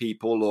vulnerable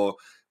people, or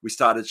we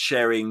started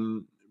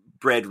sharing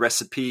bread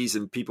recipes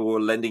and people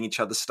were lending each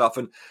other stuff.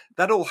 And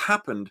that all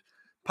happened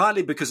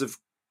partly because of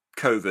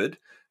COVID,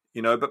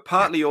 but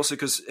partly also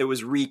because it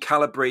was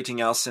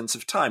recalibrating our sense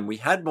of time. We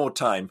had more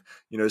time,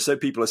 so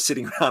people are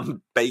sitting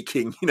around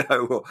baking,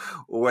 or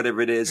whatever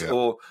it is,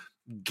 or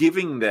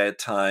giving their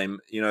time,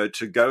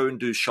 to go and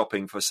do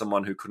shopping for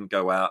someone who couldn't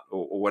go out,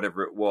 or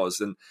whatever it was.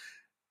 And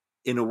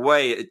in a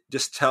way, it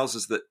just tells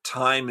us that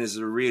time is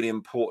a really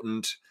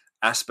important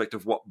aspect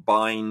of what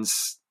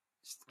binds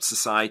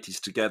societies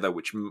together,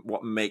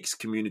 what makes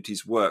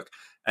communities work.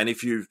 And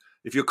if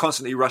you're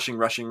constantly rushing,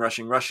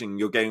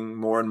 you're getting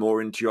more and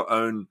more into your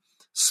own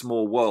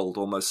small world,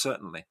 almost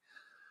certainly.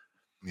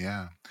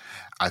 Yeah,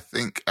 I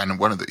think, and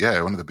one of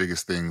the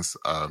biggest things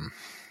that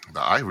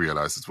I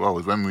realized as well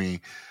was when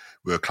we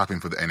were clapping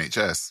for the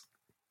NHS,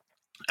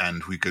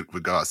 and we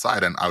go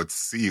outside, and I would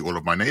see all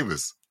of my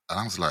neighbours, and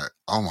I was like,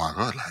 "Oh my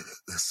God! Like,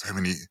 there's so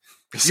many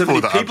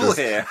people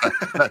here.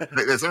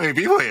 There's so many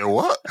people here.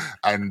 What?"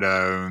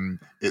 And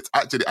it's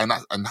actually, and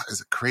that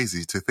is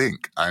crazy to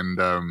think, and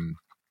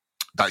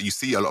that you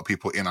see a lot of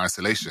people in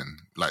isolation,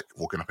 like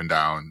walking up and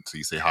down. So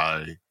you say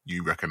hi,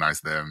 you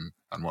recognize them,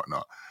 and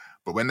whatnot.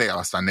 But when they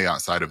are standing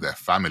outside of their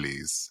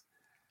families,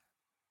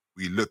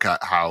 we look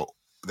at how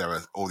there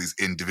are all these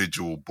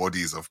individual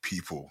bodies of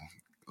people,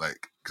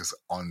 like just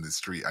on the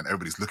street, and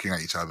everybody's looking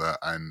at each other.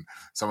 And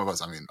some of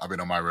us, I mean, I've been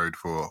on my road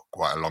for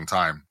quite a long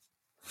time,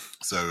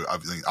 so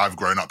I've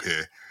grown up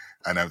here,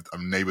 and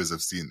neighbours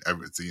have seen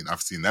everything.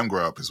 I've seen them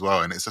grow up as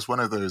well, and it's just one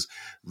of those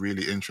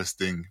really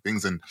interesting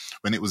things. And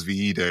when it was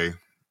VE Day,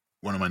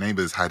 one of my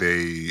neighbours had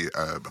a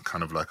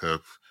kind of like a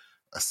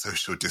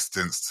social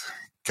distanced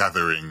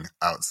gathering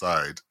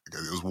outside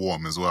because it was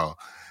warm as well,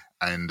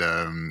 and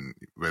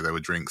where there were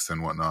drinks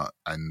and whatnot,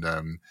 and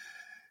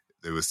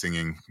they were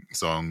singing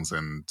songs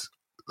and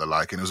the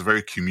like, and it was a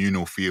very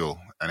communal feel,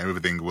 and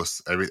everything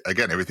was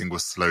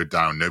slowed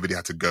down. Nobody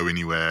had to go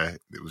anywhere.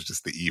 It was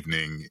just the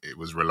evening. It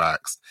was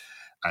relaxed,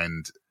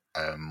 and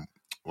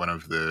one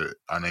of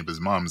our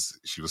neighbour's mums,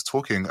 she was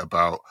talking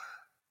about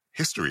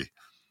history.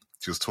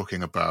 She was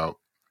talking about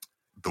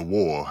the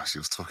war. She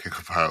was talking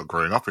about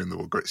growing up in the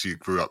war. She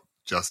grew up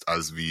just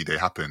as VE Day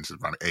happened. She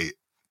was around 8.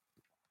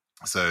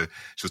 So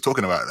she was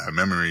talking about her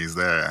memories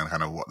there and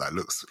kind of what that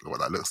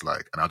looks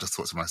like. And I just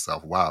thought to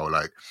myself, wow,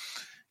 like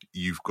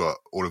you've got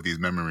all of these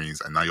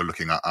memories, and now you're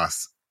looking at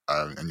us,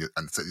 and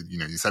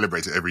you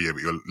celebrate it every year,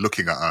 but you're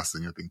looking at us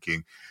and you're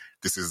thinking,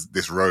 this is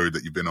this road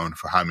that you've been on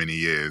for how many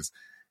years?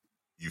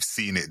 You've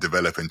seen it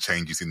develop and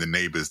change. You've seen the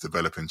neighbours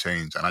develop and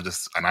change. And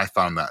I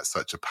found that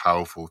such a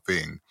powerful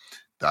thing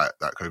that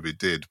COVID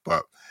did.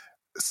 But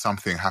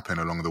something happened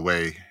along the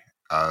way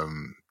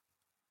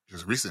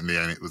just recently,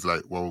 and it was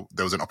like, well,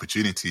 there was an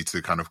opportunity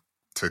to kind of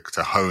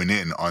to hone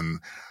in on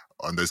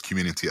those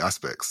community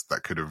aspects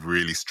that could have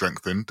really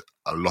strengthened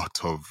a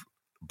lot of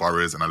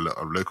boroughs and a lot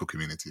of local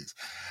communities.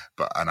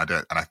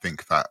 I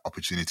think that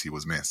opportunity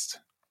was missed.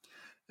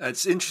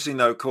 It's interesting,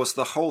 though, of course,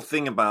 the whole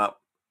thing about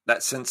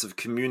that sense of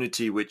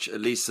community, which at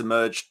least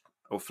emerged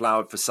or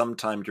flowered for some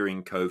time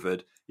during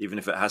COVID, even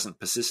if it hasn't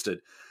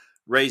persisted,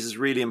 raises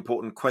really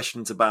important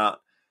questions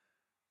about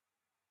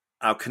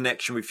our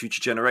connection with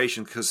future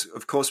generations. Because,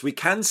 of course, we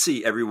can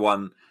see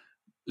everyone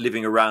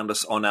living around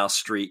us on our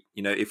street,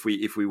 if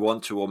we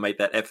want to, or make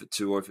that effort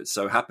to, or if it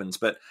so happens.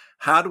 But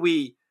how do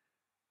we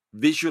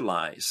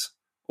visualize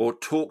or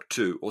talk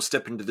to or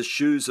step into the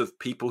shoes of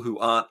people who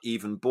aren't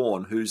even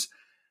born, whose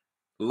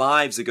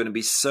lives are going to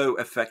be so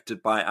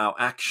affected by our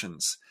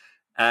actions?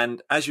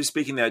 And as you're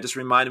speaking there, it just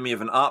reminded me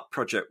of an art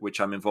project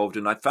which I'm involved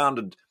in. I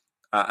founded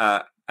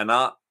an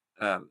art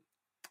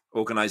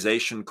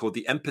organization called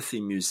the Empathy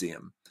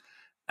Museum.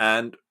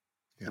 And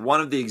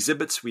one of the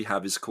exhibits we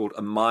have is called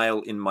A Mile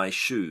in My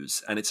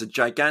Shoes. And it's a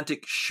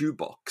gigantic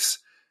shoebox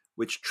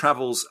which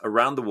travels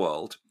around the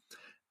world.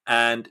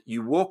 And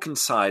you walk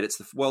inside. It's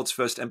the world's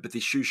first empathy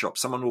shoe shop.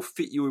 Someone will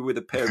fit you with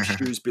a pair of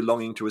shoes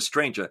belonging to a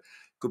stranger.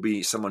 Could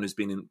be someone who's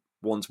been in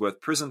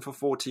Wandsworth prison for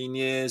 14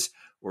 years,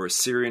 or a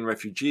Syrian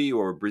refugee,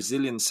 or a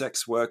Brazilian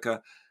sex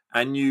worker.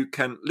 And you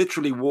can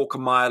literally walk a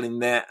mile in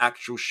their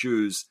actual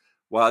shoes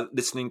while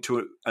listening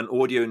to an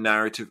audio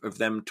narrative of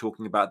them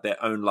talking about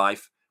their own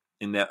life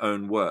in their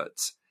own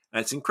words.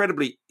 And it's an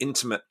incredibly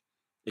intimate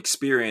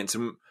experience.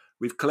 And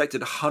we've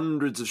collected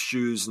hundreds of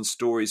shoes and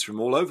stories from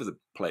all over the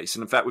place.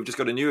 And in fact, we've just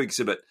got a new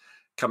exhibit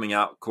coming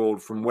out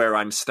called From Where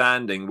I'm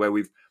Standing, where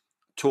we've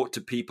talked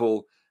to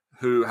people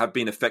who have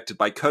been affected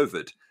by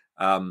COVID,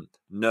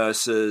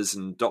 nurses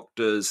and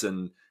doctors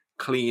and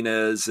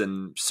cleaners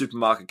and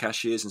supermarket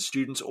cashiers and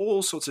students,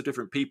 all sorts of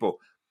different people,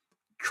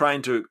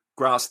 trying to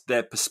grasp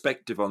their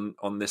perspective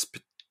on this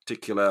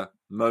particular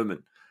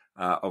moment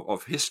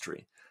of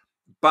history.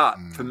 But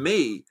for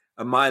me,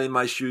 A Mile in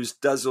My Shoes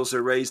does also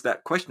raise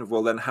that question of,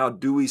 well, then how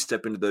do we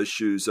step into those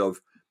shoes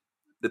of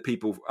the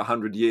people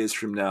 100 years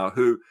from now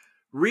who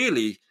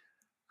really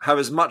have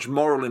as much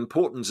moral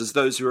importance as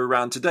those who are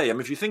around today? I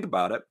mean, if you think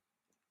about it,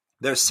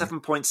 there are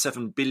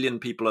 7.7 billion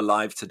people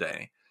alive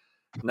today.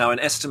 Now, an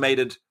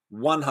estimated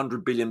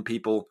 100 billion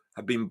people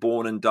have been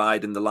born and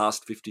died in the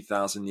last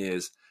 50,000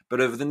 years. But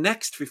over the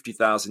next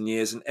 50,000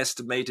 years, an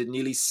estimated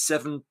nearly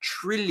 7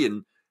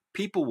 trillion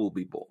people will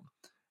be born.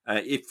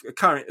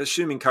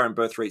 Assuming current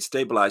birth rates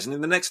stabilize. And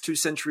in the next 2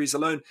 centuries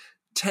alone,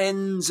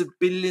 tens of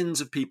billions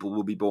of people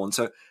will be born.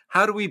 So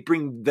how do we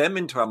bring them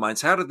into our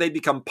minds? How do they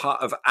become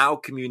part of our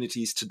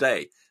communities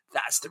today?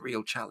 That's the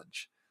real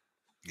challenge.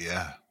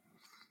 Yeah,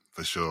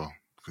 for sure.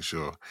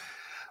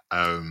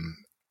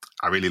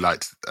 I really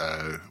liked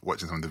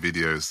watching some of the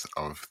videos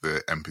of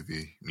the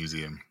Empathy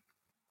Museum.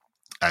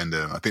 And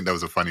I think there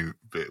was a funny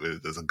bit where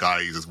there's a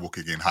guy who's just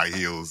walking in high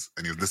heels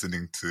and he was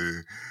listening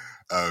to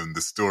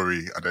the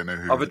story. I don't know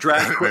who. Of a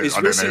drag queen. He's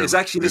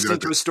actually listening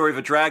to a story of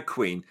a drag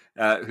queen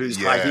whose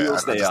high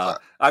heels they are.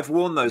 I've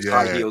worn those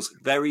high heels.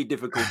 Very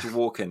difficult to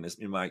walk in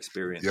my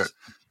experience.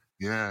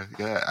 Yeah.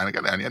 And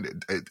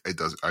again, it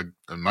does. I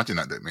imagine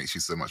that makes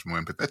you so much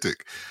more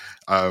empathetic.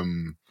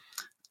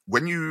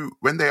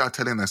 When they are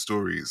telling their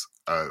stories,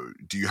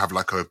 do you have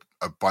like a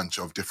bunch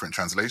of different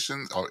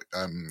translations or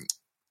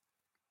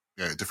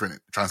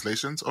different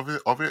translations of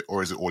it,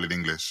 or is it all in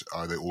English?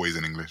 Are they always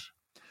in English?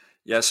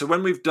 Yeah. So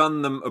when we've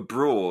done them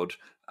abroad,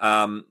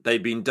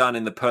 they've been done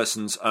in the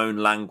person's own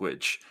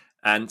language,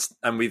 and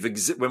when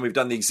we've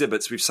done the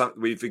exhibits,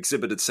 we've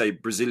exhibited, say,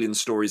 Brazilian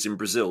stories in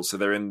Brazil, so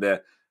they're in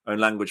their own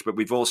language. But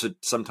we've also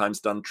sometimes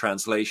done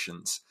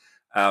translations.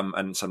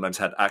 And sometimes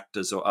had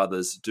actors or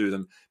others do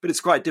them. But it's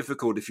quite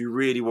difficult if you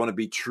really want to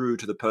be true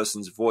to the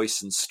person's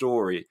voice and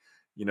story,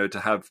 to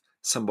have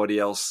somebody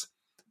else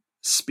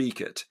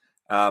speak it.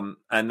 And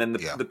then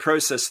the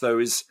process, though,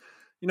 is,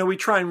 we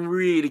try and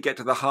really get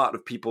to the heart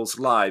of people's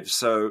lives.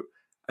 So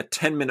a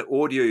 10-minute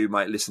audio you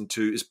might listen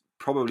to is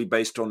probably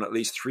based on at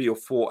least 3 or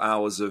 4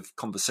 hours of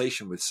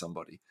conversation with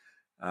somebody.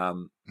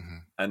 And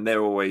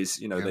they're always,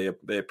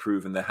 they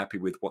approve and they're happy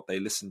with what they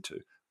listen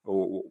to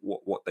or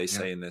what they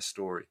say in their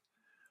story.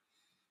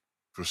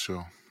 For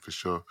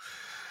sure.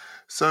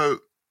 So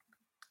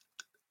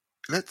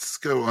let's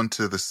go on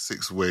to the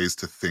 6 ways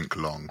to think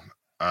long.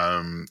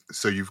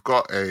 So you've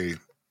got in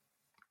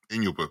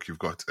your book, you've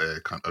got a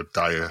kind of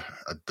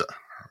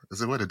is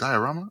the word a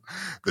diorama?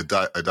 A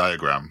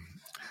diagram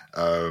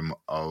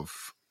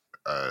of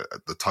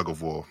the tug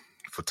of war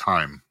for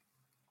time.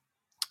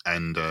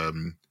 And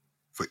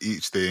for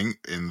each thing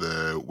in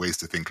the ways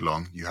to think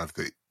long, you have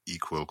the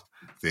equal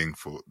thing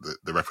for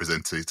the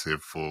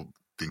representative for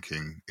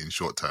thinking in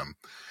short term.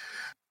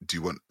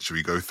 Should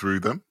we go through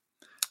them?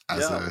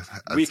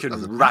 We can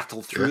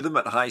rattle through them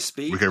at high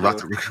speed. We can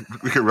rattle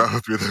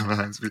through them at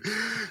high speed.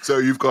 So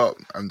you've got,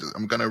 I'm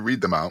going to read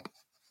them out.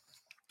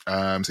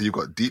 So you've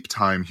got deep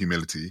time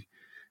humility,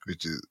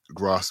 which is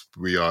grasp.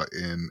 We are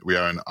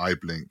an eye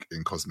blink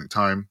in cosmic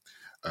time.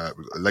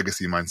 We've got a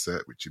legacy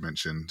mindset, which you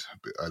mentioned a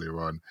bit earlier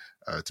on,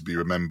 to be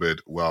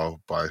remembered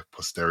well by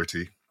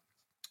posterity.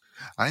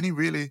 I only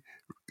really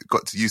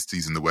got used to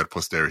using the word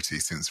posterity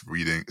since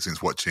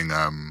watching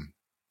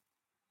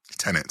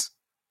Tenet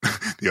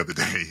the other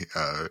day.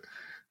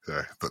 So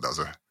I thought that was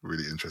a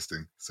really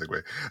interesting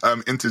segue.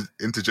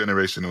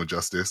 Intergenerational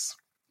justice.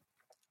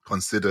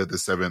 Consider the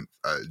 7th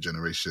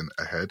generation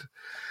ahead.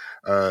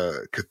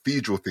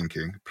 Cathedral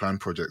thinking. Plan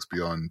projects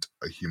beyond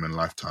a human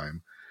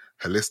lifetime.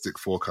 Holistic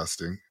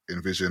forecasting.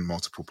 Envision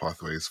multiple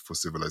pathways for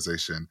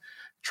civilization.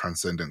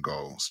 Transcendent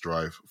goal.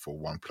 Strive for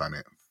one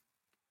planet.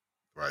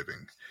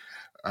 Thriving.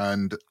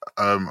 And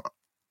I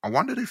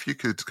wondered if you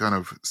could kind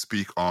of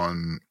speak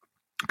on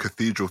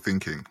cathedral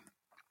thinking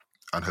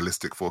and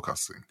holistic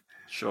forecasting.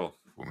 Sure.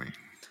 For me.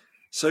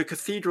 So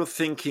cathedral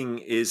thinking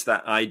is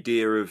that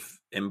idea of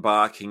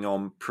embarking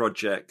on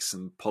projects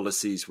and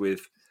policies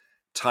with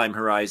time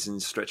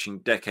horizons stretching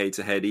decades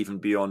ahead, even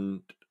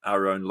beyond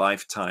our own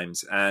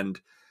lifetimes.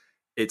 And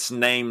it's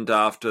named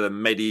after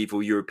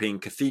medieval European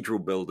cathedral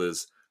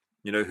builders,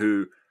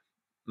 who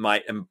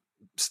might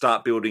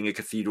start building a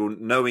cathedral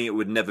knowing it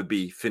would never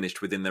be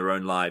finished within their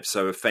own lives.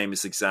 So a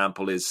famous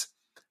example is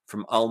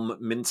from Ulm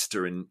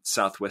Minster in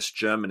southwest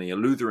Germany, a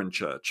Lutheran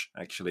church,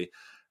 actually,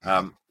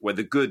 where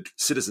the good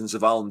citizens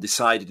of Ulm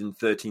decided in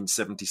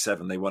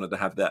 1377 they wanted to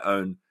have their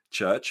own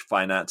church,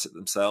 finance it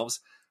themselves.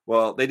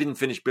 Well, they didn't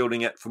finish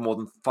building it for more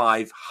than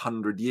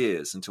 500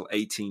 years until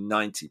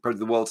 1890, probably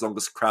the world's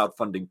longest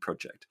crowdfunding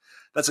project.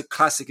 That's a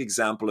classic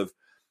example of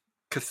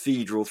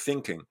cathedral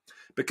thinking.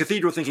 But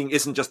cathedral thinking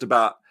isn't just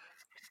about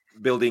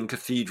building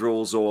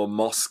cathedrals or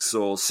mosques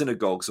or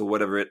synagogues or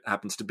whatever it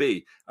happens to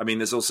be. I mean,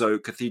 there's also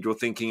cathedral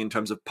thinking in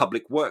terms of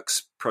public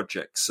works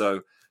projects.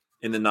 So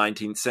in the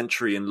 19th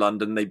century in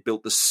London, they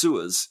built the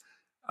sewers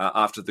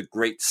after the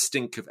Great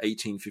Stink of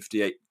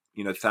 1858.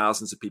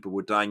 Thousands of people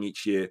were dying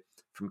each year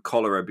from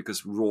cholera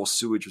because raw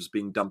sewage was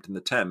being dumped in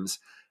the Thames.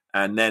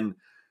 And then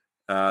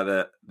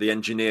the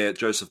engineer,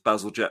 Joseph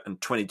Bazalgette,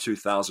 and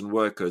 22,000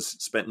 workers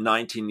spent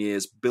 19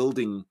 years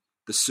building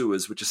the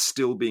sewers, which are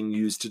still being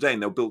used today.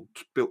 And they were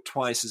built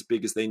twice as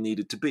big as they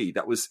needed to be.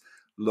 That was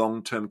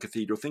long-term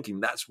cathedral thinking.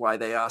 That's why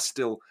they are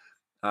still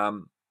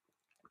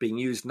being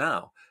used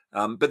now.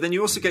 But then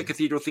you also get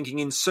cathedral thinking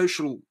in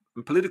social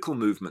and political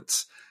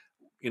movements.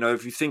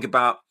 If you think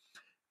about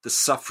the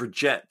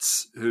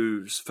suffragettes,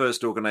 whose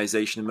first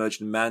organization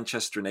emerged in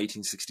Manchester in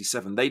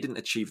 1867, they didn't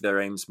achieve their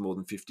aims more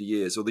than 50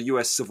 years. Or the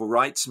US civil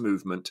rights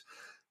movement,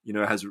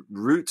 has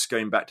roots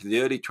going back to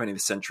the early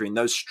 20th century, and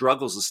those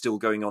struggles are still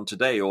going on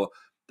today. Or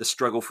the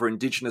struggle for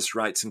indigenous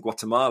rights in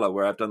Guatemala,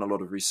 where I've done a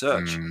lot of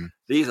research.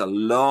 These are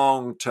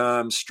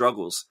long-term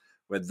struggles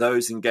where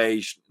those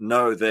engaged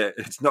know that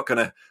it's not going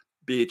to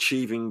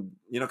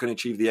you're not going to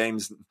achieve the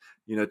aims,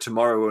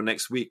 tomorrow or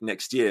next week,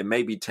 next year,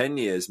 maybe 10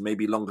 years,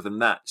 maybe longer than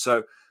that.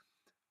 So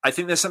I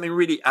think there's something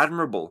really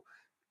admirable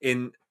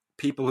in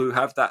people who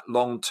have that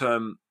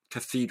long-term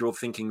cathedral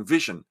thinking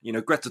vision.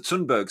 Greta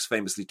Thunberg's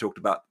famously talked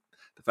about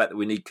the fact that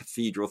we need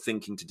cathedral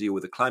thinking to deal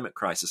with the climate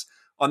crisis.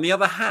 On the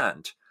other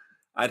hand,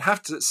 I'd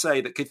have to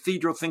say that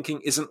cathedral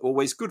thinking isn't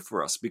always good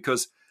for us,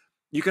 because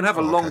you can have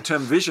a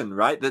long-term vision,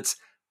 right, that's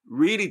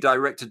really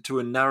directed to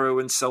a narrow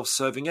and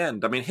self-serving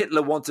end. I mean,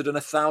 Hitler wanted an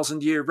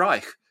 1,000-year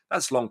Reich.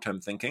 That's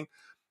long-term thinking.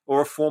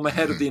 Or a former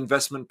head of the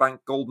investment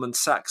bank Goldman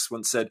Sachs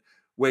once said,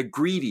 "We're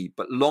greedy,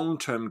 but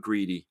long-term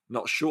greedy,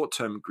 not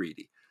short-term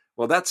greedy."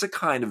 Well, that's a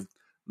kind of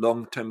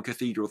long-term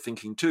cathedral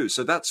thinking too.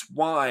 So that's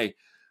why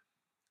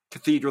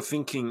cathedral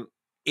thinking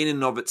in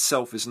and of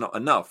itself is not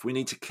enough. We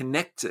need to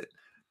connect it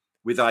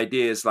with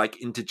ideas like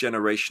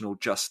intergenerational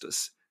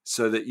justice,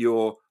 so that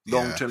your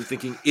long-term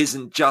thinking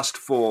isn't just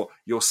for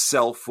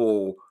yourself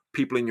or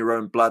people in your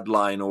own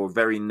bloodline or a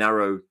very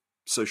narrow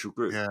social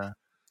group. Yeah.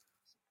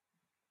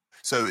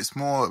 So it's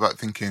more about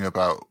thinking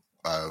about,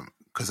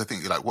 because I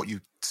think like what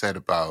you said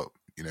about,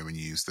 when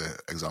you use the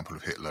example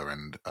of Hitler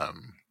and,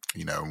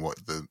 and what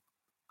the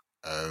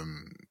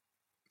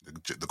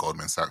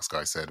Goldman Sachs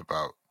guy said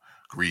about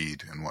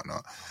greed and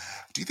whatnot.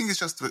 Do you think it's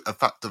just a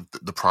fact of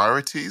the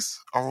priorities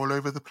are all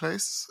over the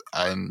place?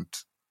 And,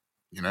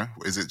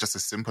 is it just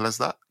as simple as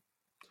that?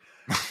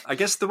 I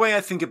guess the way I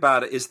think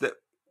about it is that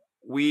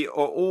we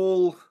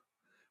all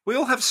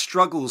have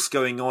struggles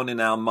going on in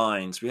our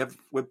minds.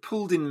 We're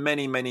pulled in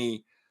many,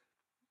 many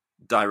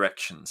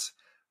directions.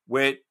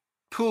 We're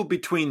pulled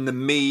between the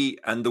me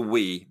and the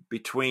we,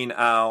 between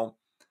our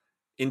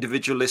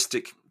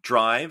individualistic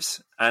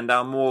drives and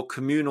our more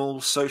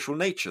communal social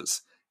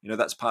natures.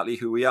 That's partly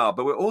who we are.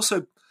 But we're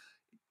also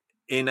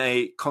in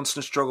a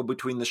constant struggle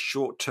between the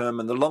short term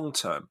and the long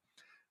term.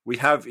 We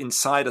have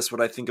inside us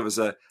what I think of as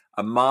a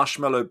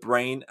marshmallow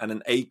brain and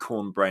an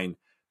acorn brain.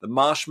 The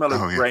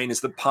marshmallow brain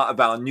is the part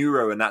of our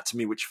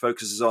neuroanatomy which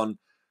focuses on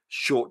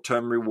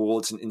short-term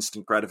rewards and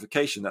instant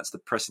gratification. That's the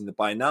pressing the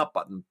buy now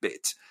button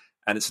bit.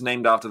 And it's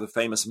named after the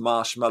famous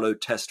marshmallow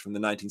test from the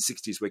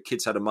 1960s, where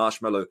kids had a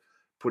marshmallow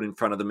put in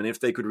front of them, and if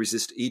they could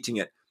resist eating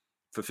it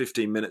for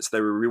 15 minutes, they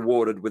were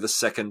rewarded with a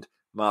second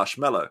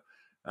marshmallow.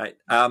 Right?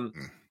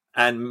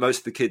 And most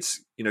of the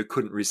kids,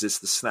 couldn't resist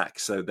the snack,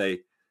 so they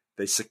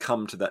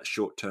succumb to that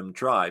short-term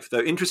drive.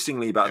 Though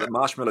interestingly about the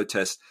marshmallow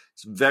test,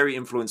 it's very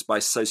influenced by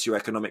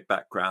socioeconomic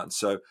backgrounds.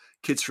 So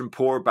kids from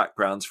poorer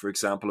backgrounds, for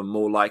example, are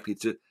more likely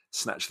to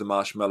snatch the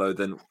marshmallow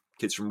than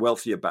kids from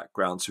wealthier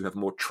backgrounds who have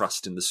more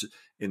trust in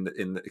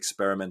the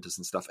experimenters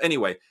and stuff.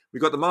 Anyway, we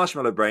got the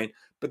marshmallow brain,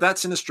 but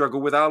that's in a struggle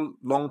with our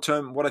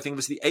long-term, what I think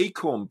was the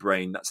acorn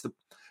brain. That's the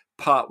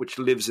part which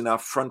lives in our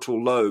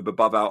frontal lobe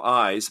above our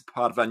eyes,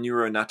 part of our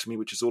neuroanatomy,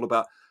 which is all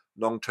about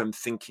long-term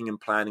thinking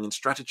and planning and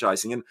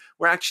strategizing. And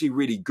we're actually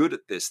really good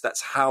at this.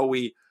 That's how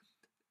we,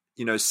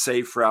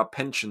 save for our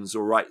pensions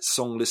or write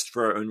song lists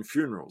for our own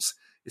funerals.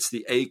 It's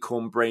the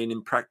acorn brain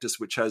in practice,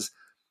 which has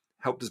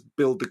helped us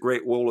build the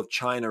Great Wall of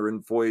China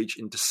and voyage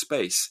into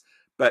space.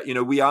 But,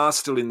 we are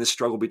still in this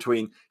struggle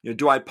between,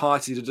 do I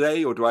party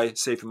today or do I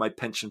save for my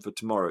pension for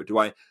tomorrow? Do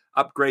I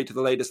upgrade to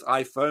the latest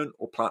iPhone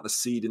or plant the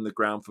seed in the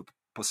ground for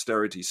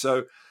posterity?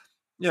 So,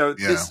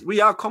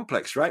 we are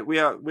complex, right?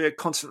 We're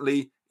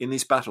constantly in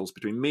these battles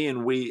between me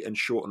and we and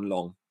short and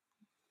long.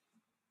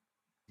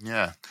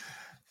 Yeah.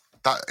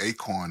 That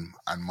acorn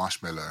and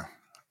marshmallow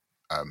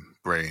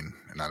brain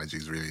analogy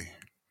is really,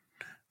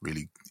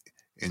 really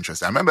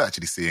interesting. I remember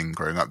actually seeing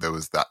growing up, there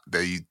was that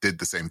they did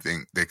the same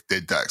thing. They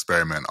did that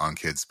experiment on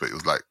kids, but it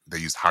was like they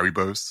used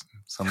Haribos.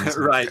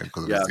 Right.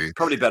 Yeah,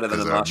 probably better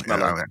than a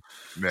marshmallow.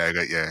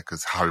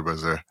 Because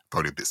Haribos are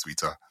probably a bit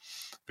sweeter, a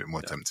bit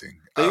more tempting.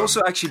 They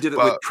also actually did it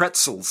with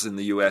pretzels in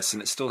the US,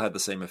 and it still had the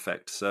same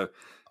effect. So.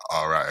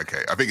 All right,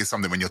 okay. I think it's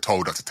something when you're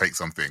told not to take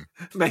something.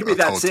 Maybe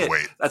that's it.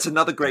 That's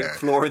another great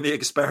flaw in the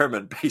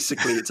experiment.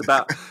 Basically, it's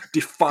about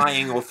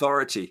defying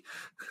authority.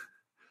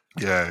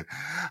 Yeah.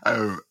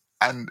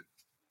 And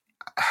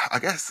I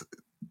guess,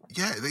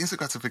 the instant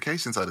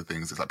gratification side of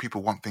things, it's like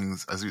people want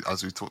things,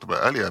 as we talked about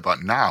earlier,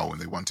 about now, and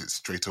they want it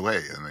straight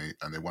away,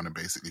 and they want to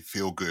basically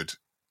feel good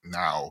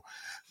now,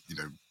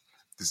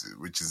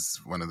 which is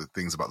one of the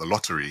things about the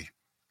lottery.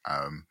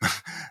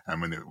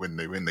 And when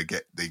they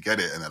get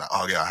it, and they're like,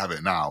 oh yeah, I have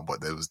it now, but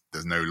there's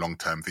no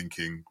long-term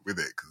thinking with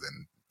it, because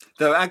then.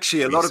 Though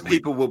actually, a lot of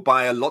people will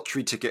buy a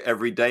lottery ticket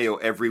every day or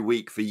every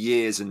week for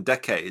years and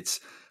decades,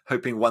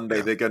 hoping one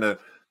day they're going to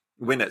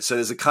win it. So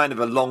there's a kind of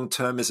a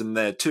long-termism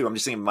there too. I'm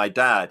just thinking of my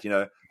dad,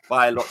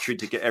 buy a lottery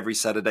ticket every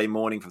Saturday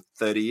morning for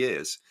 30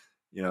 years,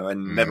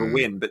 and never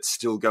win, but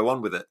still go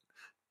on with it.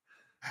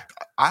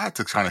 I had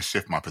to kind of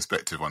shift my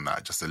perspective on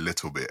that just a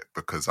little bit,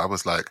 because I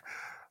was like,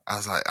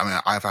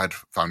 I've had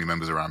family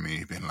members around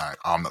me being like,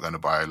 oh, I'm not going to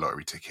buy a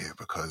lottery ticket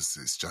because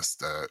it's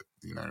just,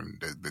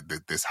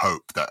 this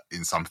hope that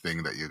in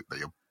something that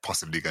you're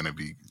possibly going to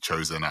be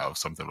chosen out of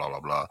something, blah, blah,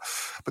 blah.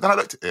 But then I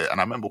looked at it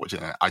and I remember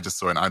watching it. I just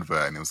saw an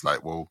advert and it was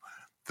like, well,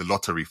 the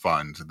lottery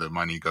fund, the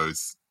money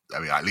goes I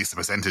mean, at least a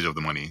percentage of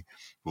the money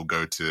will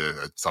go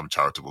to some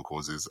charitable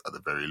causes at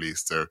the very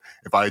least. So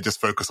if I just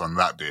focus on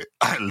that bit,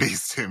 at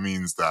least it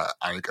means that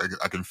I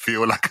can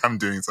feel like I'm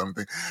doing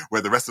something.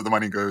 Where the rest of the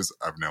money goes,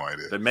 I have no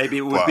idea. But maybe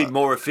it would be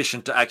more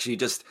efficient to actually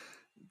just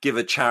give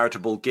a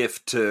charitable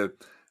gift to,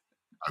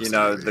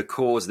 Absolutely. the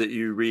cause that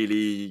you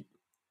really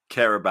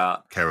care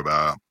about.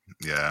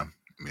 Yeah.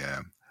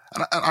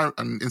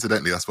 And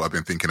incidentally, that's what I've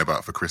been thinking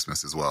about for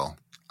Christmas as well.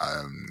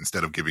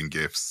 Instead of giving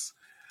gifts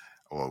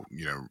or,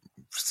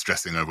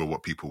 stressing over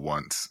what people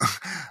want,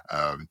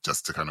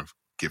 just to kind of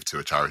give to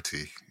a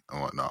charity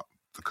and whatnot,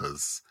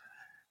 because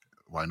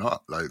why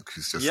not? Like,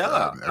 it's just,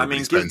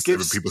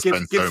 people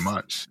spend so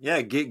much.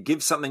 Yeah,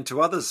 give something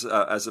to others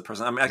as a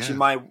present. I mean, actually,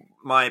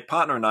 my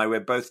partner and I, we're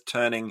both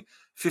turning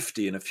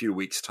 50 in a few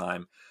weeks'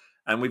 time,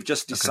 and we've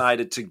just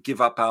decided to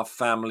give up our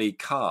family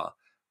car,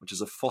 which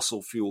is a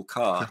fossil fuel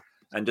car,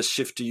 and just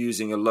shift to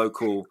using a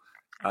local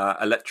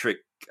electric.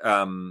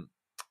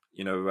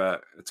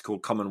 It's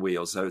called Common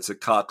Wheels, so it's a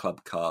car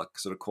club car,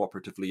 sort of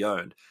cooperatively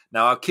owned.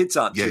 Now, our kids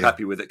aren't too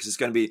happy with it because it's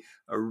going to be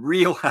a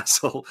real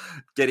hassle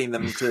getting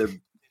them to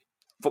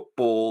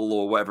football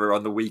or whatever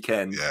on the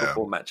weekend,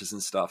 football matches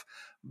and stuff.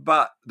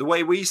 But the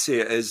way we see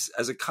it is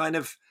as a kind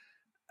of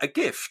a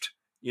gift,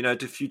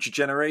 to future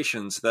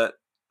generations, that,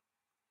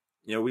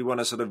 we want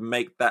to sort of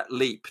make that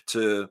leap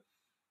to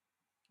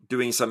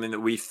doing something that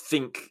we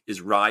think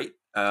is right.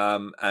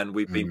 And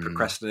we've been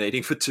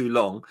procrastinating for too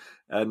long.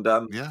 And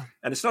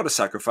it's not a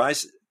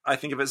sacrifice. I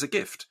think of it as a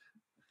gift.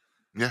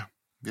 Yeah.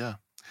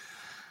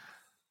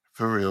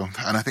 For real.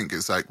 And I think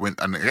it's like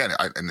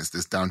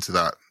it's down to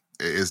that.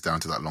 It is down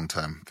to that long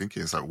term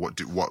thinking. It's like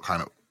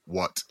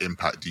what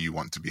impact do you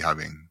want to be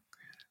having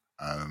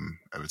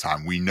over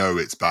time? We know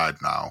it's bad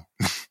now.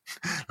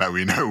 Like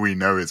we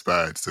know it's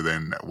bad. So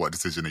then, what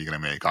decision are you going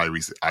to make?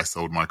 I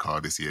sold my car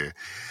this year,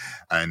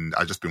 and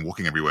I've just been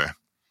walking everywhere.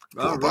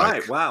 Oh,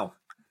 right! Wow.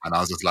 And I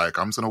was just like,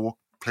 I'm just going to walk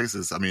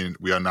places. I mean,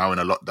 we are now in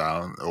a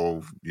lockdown,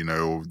 or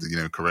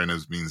Corona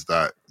means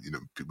that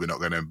I'm not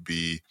going to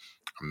be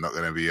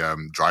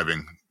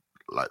driving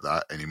like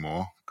that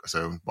anymore.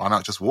 So why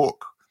not just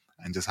walk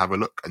and just have a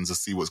look and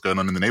just see what's going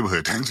on in the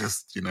neighborhood and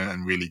just,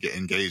 and really get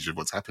engaged with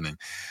what's happening.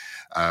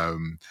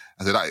 And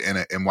so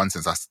that in one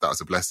sense,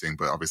 that's a blessing.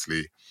 But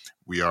obviously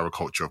we are a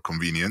culture of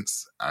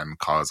convenience, and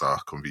cars are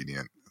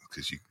convenient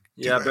because you.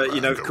 Yeah, but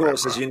of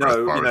course, as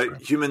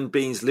human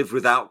beings lived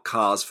without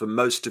cars for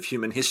most of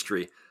human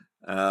history.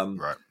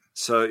 Right.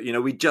 So,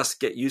 we just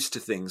get used to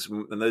things,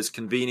 and those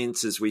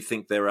conveniences, we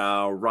think they're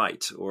our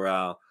right, or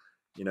our,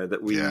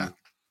 that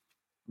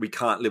we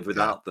can't live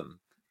without them.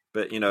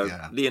 But,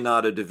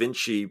 Leonardo da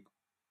Vinci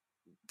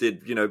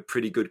did,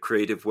 pretty good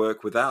creative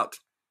work without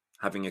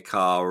having a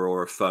car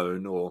or a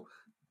phone or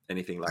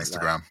anything like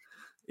that.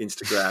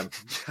 Instagram.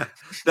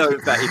 Though,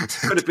 in fact, he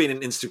could have been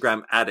an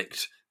Instagram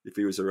addict if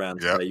he was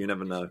around today. You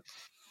never know.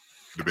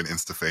 Could have been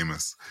Insta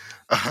famous.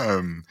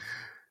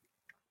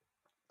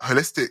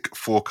 Holistic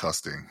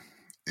forecasting.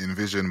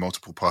 Envision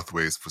multiple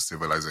pathways for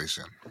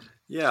civilization.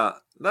 Yeah,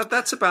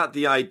 that's about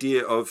the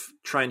idea of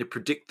trying to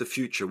predict the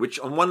future, which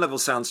on one level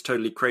sounds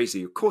totally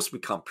crazy. Of course, we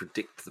can't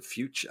predict the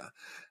future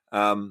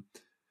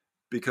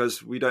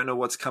because we don't know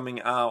what's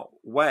coming our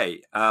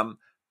way.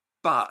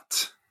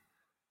 But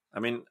I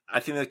mean, I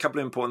think there are a couple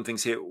of important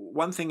things here.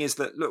 One thing is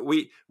that, look,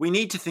 we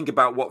need to think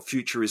about what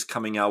future is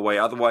coming our way.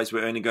 Otherwise,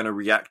 we're only going to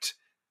react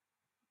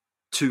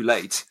too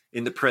late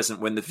in the present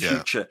when the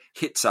future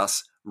hits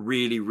us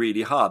really,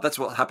 really hard. That's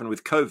what happened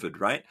with COVID,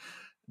 right?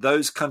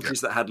 Those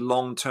countries that had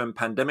long-term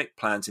pandemic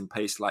plans in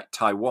place, like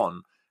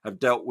Taiwan, have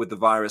dealt with the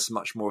virus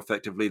much more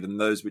effectively than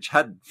those which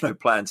had no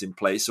plans in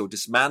place or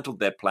dismantled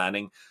their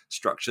planning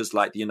structures,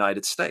 like the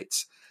United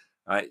States,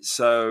 right?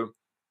 So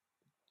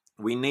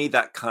we need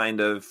that kind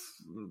of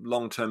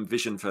long-term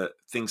vision for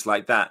things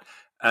like that.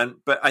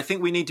 But I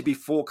think we need to be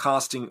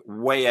forecasting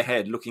way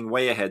ahead, looking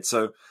way ahead.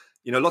 So,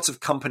 lots of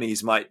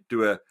companies might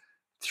do a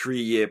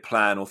 3-year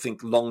plan or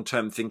think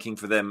long-term thinking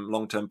for them.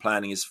 Long-term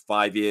planning is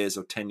 5 years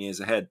or 10 years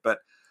ahead. But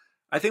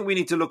I think we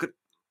need to look at,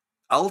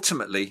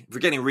 ultimately, if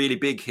we're getting really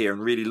big here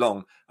and really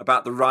long,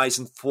 about the rise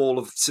and fall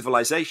of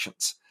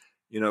civilizations.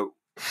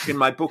 In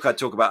my book, I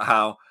talk about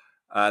how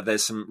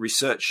there's some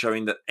research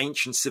showing that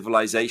ancient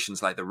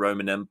civilizations like the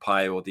Roman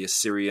Empire or the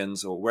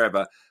Assyrians or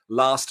wherever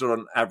lasted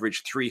on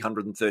average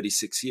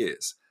 336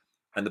 years.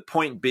 And the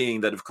point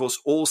being that, of course,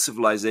 all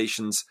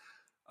civilizations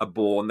are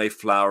born, they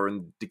flower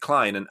and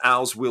decline, and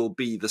ours will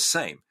be the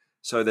same.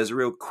 So there's a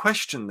real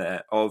question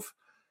there of,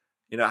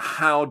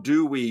 how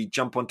do we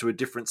jump onto a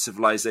different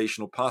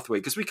civilizational pathway?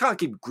 Because we can't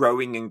keep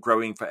growing and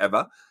growing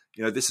forever.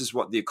 This is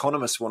what the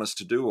economists want us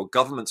to do, or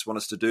governments want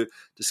us to do,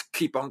 just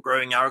keep on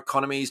growing our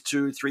economies,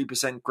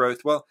 2-3%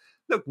 growth. Well,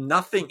 look,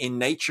 nothing in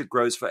nature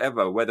grows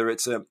forever, whether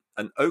it's an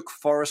oak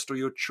forest or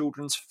your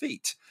children's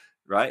feet,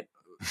 right?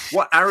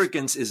 What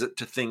arrogance is it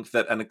to think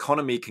that an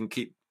economy can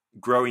keep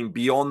growing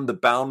beyond the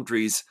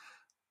boundaries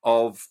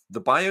of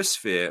the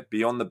biosphere,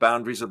 beyond the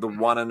boundaries of the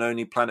one and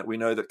only planet we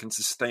know that can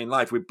sustain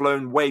life? We've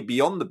blown way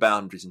beyond the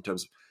boundaries in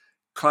terms of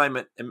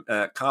carbon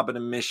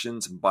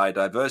emissions and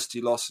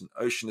biodiversity loss and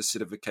ocean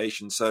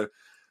acidification. So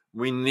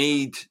we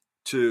need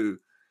to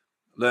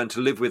learn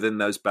to live within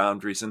those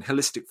boundaries. And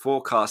holistic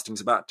forecasting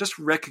is about just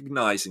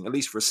recognizing, at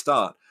least for a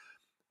start,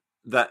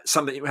 that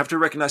something you have to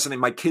recognize something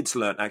my kids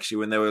learned actually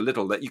when they were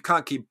little, that you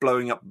can't keep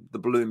blowing up the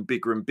balloon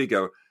bigger and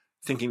bigger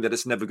thinking that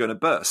it's never going to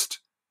burst.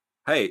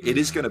 Hey, it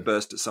is going to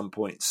burst at some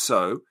point.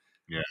 So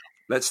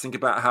let's think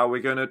about how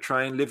we're going to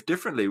try and live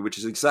differently, which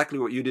is exactly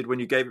what you did when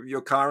you gave up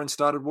your car and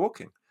started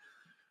walking.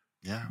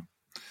 Yeah.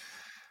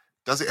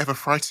 Does it ever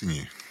frighten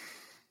you?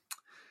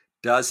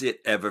 Does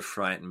it ever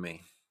frighten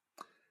me?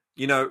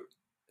 You know,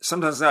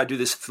 sometimes I do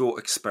this thought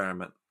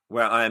experiment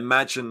where I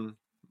imagine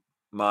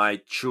my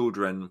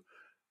children.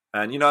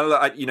 And, you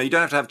don't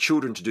have to have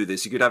children to do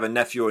this. You could have a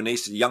nephew or a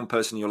niece, a young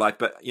person in your life.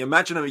 But you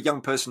imagine a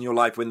young person in your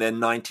life when they're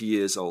 90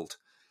 years old.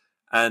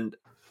 And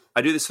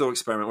I do this thought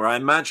experiment where I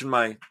imagine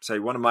one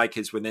of my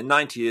kids when they're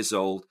 90 years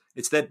old.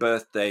 It's their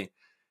birthday.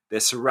 They're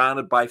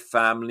surrounded by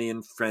family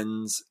and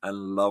friends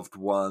and loved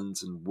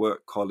ones and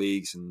work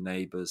colleagues and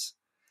neighbors.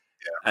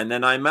 Yeah. And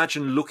then I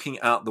imagine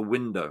looking out the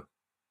window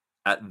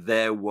at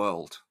their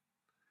world.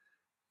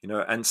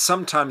 And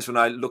sometimes when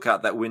I look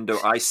out that window,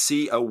 I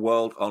see a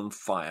world on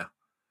fire.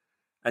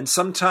 And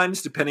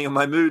sometimes, depending on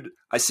my mood,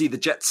 I see the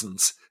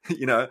Jetsons.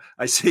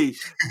 I see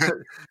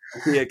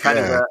a kind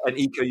of an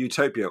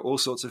eco-utopia, all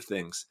sorts of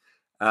things.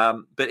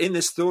 But in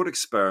this thought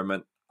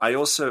experiment, I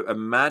also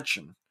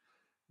imagine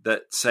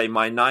that, say,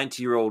 my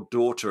 90-year-old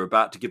daughter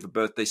about to give a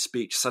birthday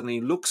speech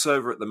suddenly looks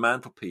over at the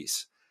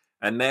mantelpiece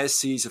and there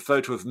sees a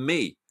photo of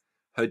me,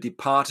 her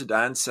departed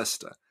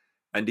ancestor,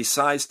 and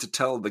decides to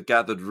tell the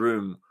gathered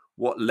room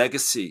what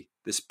legacy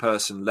this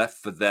person left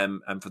for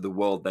them and for the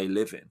world they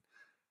live in.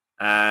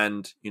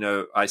 And,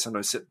 I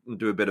sometimes sit and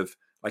do a bit of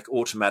like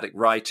automatic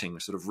writing,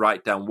 sort of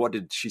write down what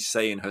did she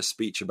say in her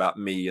speech about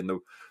me and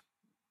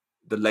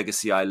the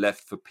legacy I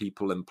left for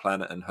people and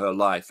planet and her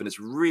life. And it's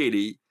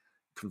really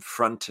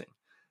confronting.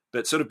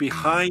 But sort of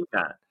behind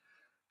that,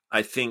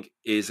 I think,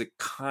 is a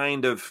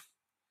kind of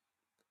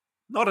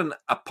not an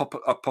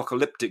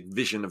apocalyptic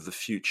vision of the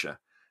future,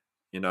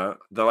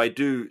 though I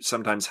do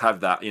sometimes have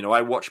that.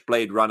 I watch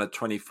Blade Runner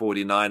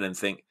 2049 and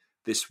think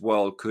this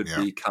world could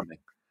be coming,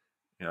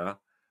 Yeah.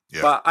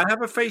 But I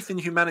have a faith in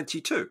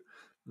humanity too.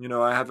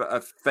 I have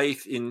a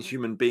faith in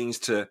human beings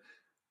to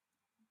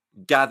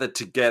gather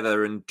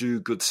together and do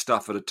good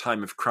stuff at a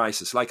time of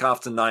crisis. Like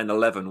after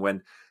 9/11,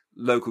 when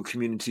local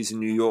communities in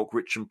New York,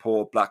 rich and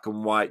poor, black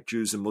and white,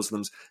 Jews and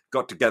Muslims,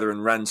 got together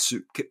and ran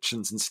soup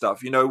kitchens and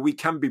stuff. We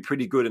can be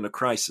pretty good in a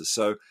crisis.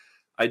 So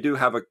I do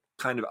have a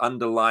kind of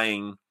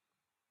underlying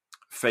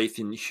faith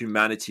in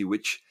humanity,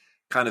 which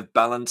kind of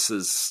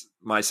balances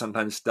my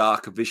sometimes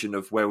darker vision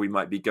of where we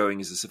might be going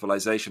as a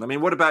civilization. I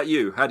mean, what about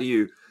you? How do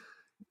you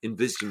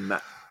envision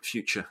that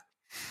future?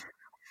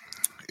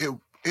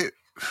 It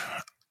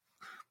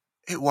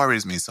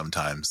worries me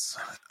sometimes,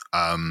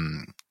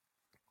 because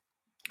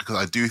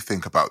I do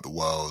think about the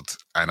world,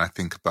 and I do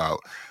think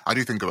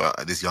about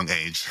at this young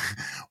age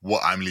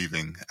what I'm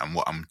leaving and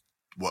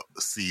what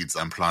seeds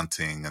I'm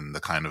planting and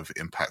the kind of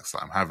impacts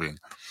that I'm having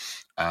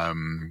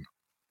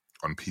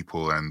on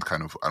people and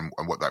kind of and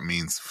what that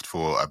means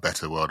for a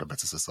better world, a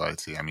better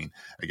society. I mean,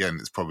 again,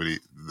 it's probably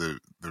the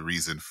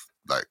reason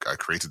like I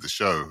created the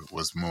show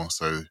was more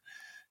so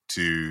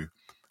to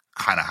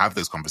kind of have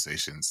those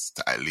conversations,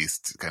 to at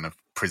least kind of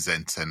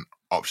present an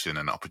option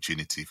and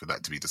opportunity for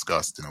that to be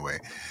discussed in a way.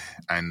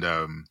 And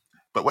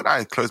but when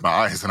I close my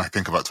eyes and I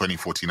think about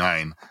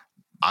 2049,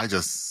 I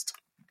just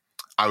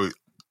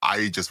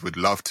would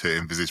love to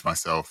envisage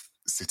myself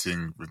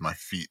sitting with my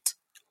feet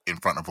in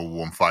front of a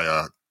warm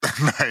fire,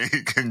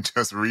 like, and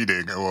just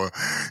reading or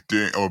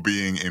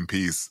being in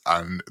peace,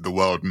 and the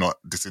world not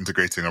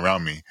disintegrating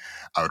around me.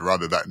 I'd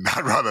rather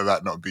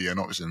that not be an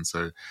option.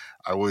 So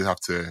I always have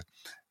to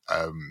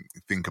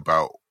think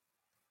about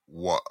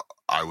what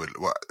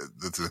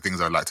the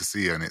things I'd like to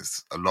see, and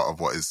it's a lot of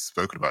what is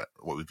spoken about,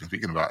 what we've been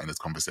speaking about in this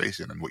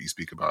conversation, and what you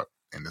speak about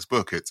in this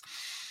book. It's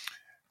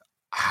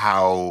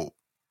how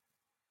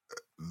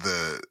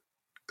the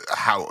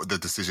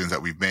decisions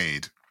that we've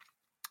made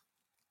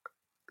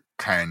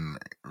can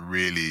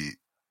really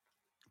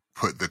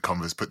put the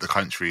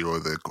country or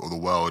the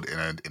world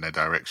in a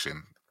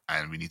direction,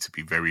 and we need to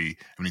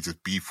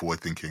be forward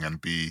thinking and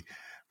be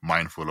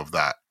mindful of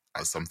that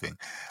as something.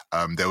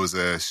 There was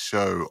a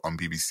show on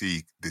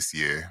BBC this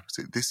year. Was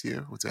it this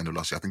year? What's the end of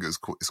last year? I think it's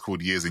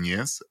called Years and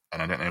Years,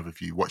 and I don't know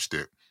if you watched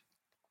it.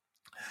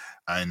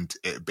 And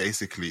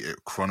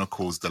it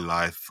chronicles the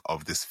life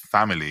of this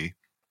family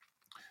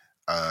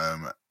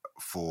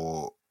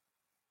for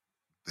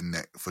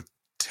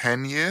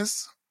 10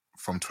 years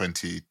from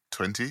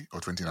 2020 or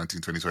 2019,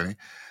 2020.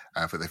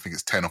 I think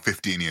it's 10 or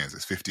 15 years.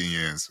 It's 15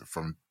 years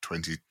from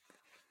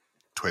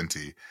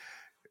 2020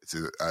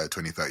 to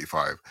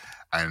 2035.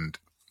 And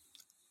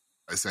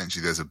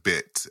essentially there's a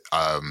bit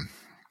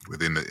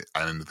within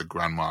and the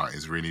grandma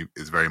is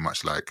very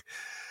much like,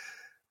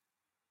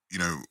 you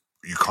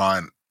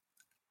can't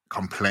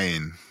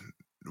complain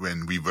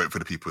when we vote for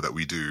the people that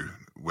we do,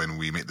 when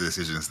we make the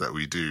decisions that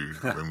we do,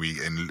 when we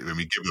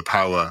give the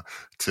power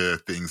to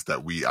things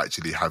that we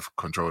actually have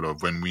control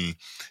of, when we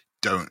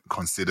don't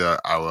consider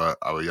our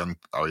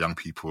young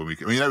people,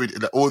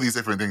 all these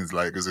different things.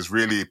 Like, it was this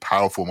really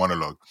powerful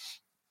monologue,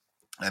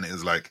 and it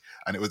was like,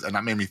 and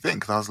that made me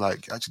think. 'Cause I was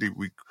like, actually,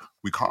 we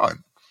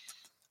can't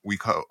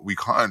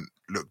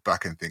look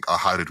back and think, oh,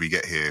 how did we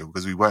get here?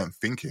 Because we weren't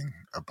thinking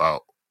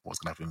about what's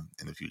going to happen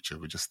in the future.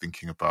 We're just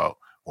thinking about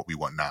what we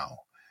want now.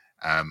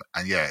 And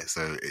yeah,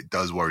 so it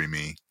does worry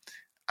me.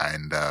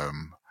 And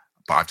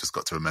but I've just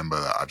got to remember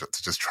that I've got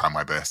to just try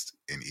my best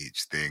in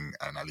each thing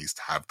and at least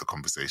have the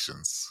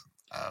conversations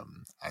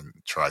and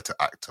try to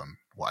act on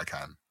what I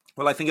can.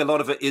 Well, I think a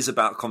lot of it is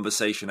about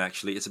conversation,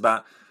 actually. It's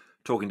about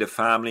talking to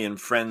family and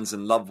friends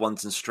and loved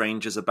ones and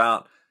strangers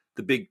about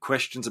the big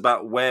questions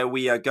about where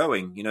we are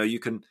going. You know, you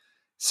can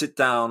sit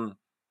down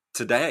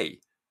today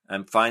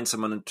and find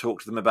someone and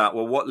talk to them about,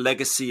 well, what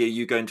legacy are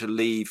you going to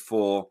leave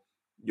for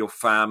your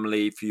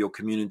family, for your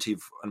community,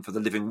 and for the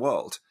living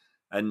world?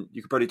 And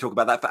you could probably talk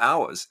about that for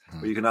hours.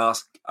 Or you can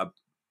ask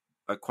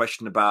a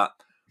question about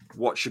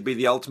what should be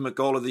the ultimate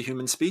goal of the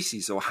human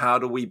species, or how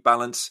do we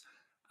balance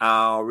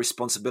our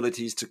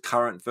responsibilities to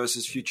current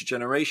versus future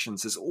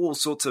generations. There's all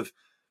sorts of,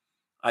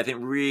 I think,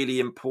 really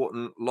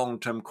important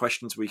long-term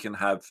questions we can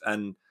have,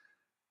 and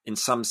in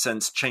some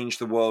sense change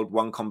the world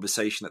one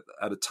conversation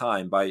at a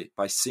time by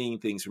seeing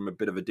things from a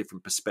bit of a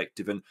different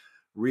perspective and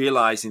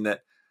realizing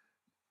that,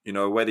 you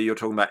know, whether you're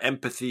talking about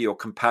empathy or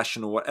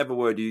compassion or whatever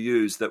word you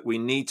use, that we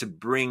need to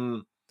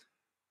bring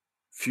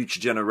future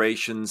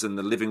generations and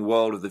the living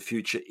world of the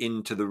future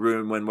into the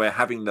room when we're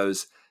having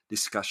those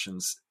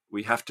discussions.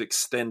 We have to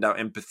extend our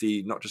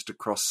empathy not just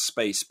across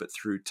space, but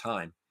through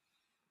time.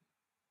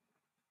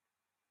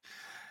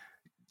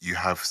 You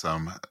have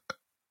some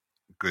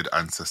good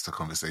ancestor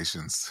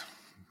conversations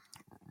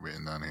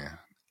written down here.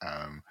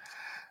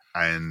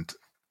 And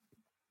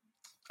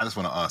I just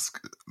want to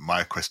ask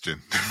my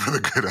question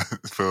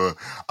for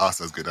us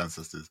as good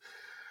ancestors.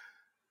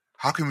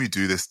 How can we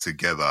do this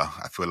together?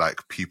 I feel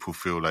like people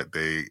feel like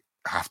they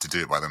have to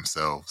do it by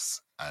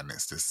themselves. And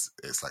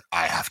it's like,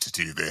 I have to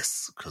do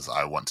this because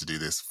I want to do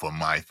this for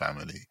my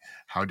family.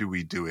 How do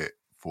we do it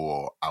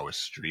for our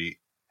street?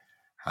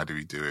 How do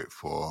we do it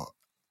for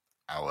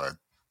our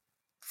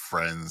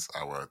friends,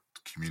 our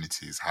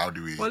communities? How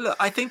do we... Well, look,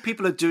 I think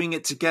people are doing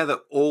it together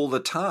all the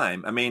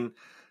time. I mean,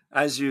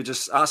 as you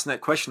just asked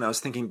that question, I was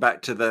thinking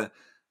back to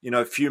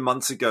a few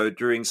months ago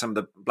during some of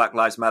the Black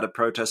Lives Matter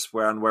protests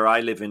where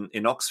I live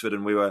in Oxford,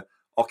 and we were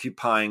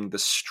occupying the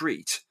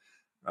street,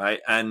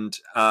 right? And,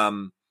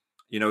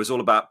 it was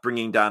all about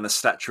bringing down a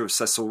statue of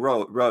Cecil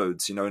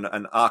Rhodes,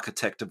 an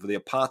architect of the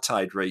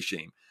apartheid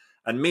regime.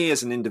 And me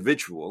as an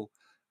individual,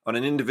 on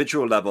an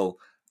individual level,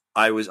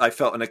 I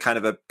felt in a kind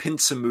of a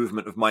pincer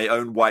movement of my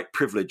own white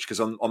privilege, because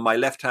on my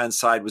left-hand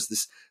side was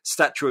this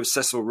statue of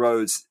Cecil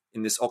Rhodes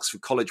in this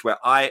Oxford college where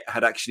I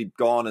had actually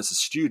gone as a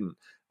student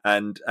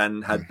and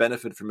had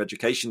benefited from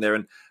education there.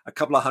 And a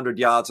couple of 100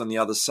 yards on the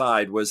other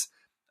side was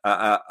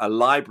a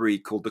library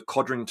called the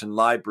Codrington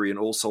Library in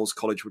All Souls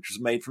College, which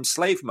was made from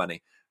slave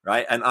money,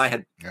 right? And I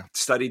had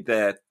studied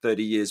there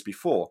 30 years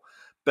before.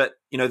 But,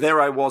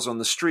 there I was on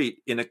the street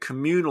in a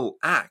communal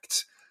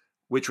act,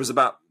 which was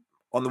about,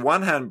 on the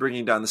one hand,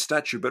 bringing down the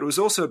statue, but it was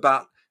also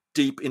about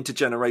deep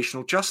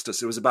intergenerational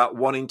justice. It was about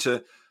wanting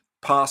to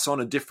pass on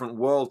a different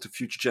world to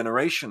future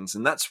generations.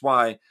 And that's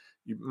why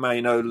you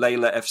may know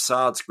Layla F.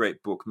 Saad's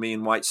great book, Me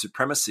and White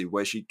Supremacy,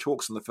 where she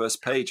talks on the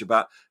first page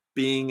about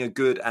being a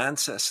good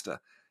ancestor,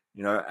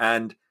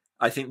 and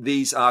I think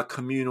these are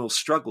communal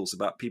struggles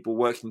about people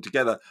working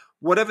together.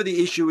 Whatever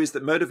the issue is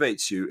that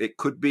motivates you, it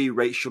could be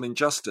racial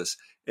injustice.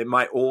 It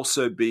might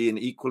also be, and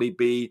equally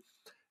be,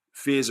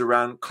 fears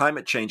around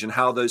climate change and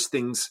how those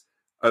things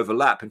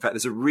overlap. In fact,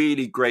 there's a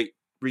really great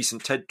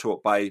recent TED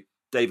talk by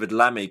David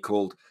Lammy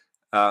called,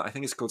 I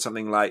think it's called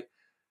something like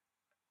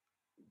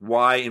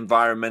Why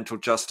Environmental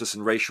Justice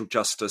and Racial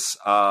Justice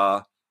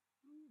Are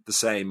the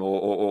Same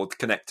or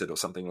Connected, or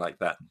something like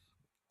that.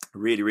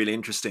 Really, really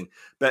interesting.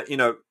 But,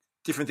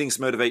 different things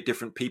motivate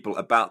different people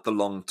about the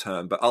long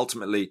term, but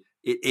ultimately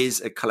it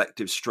is a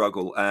collective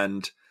struggle,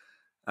 and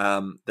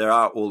there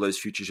are all those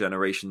future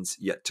generations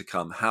yet to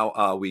come. How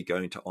are we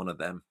going to honor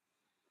them?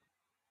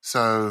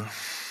 So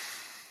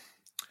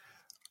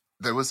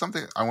there was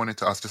something I wanted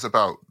to ask just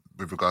about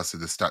with regards to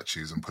the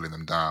statues and pulling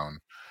them down.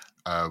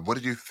 What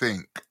did you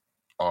think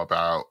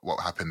about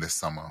what happened this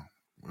summer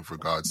with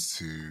regards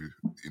to,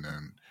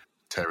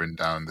 tearing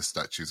down the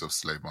statues of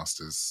slave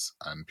masters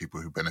and people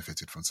who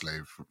benefited from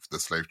the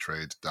slave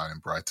trade down in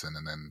Brighton,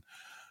 and then,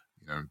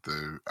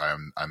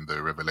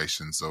 the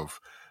revelations of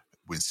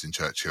Winston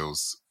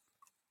Churchill's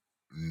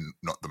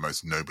not the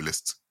most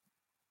noblest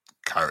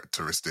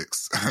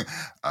characteristics.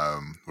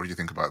 What do you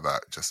think about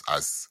that, just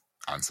as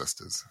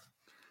ancestors?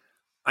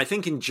 I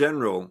think in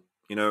general,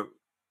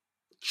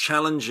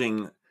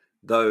 challenging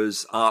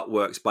those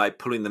artworks by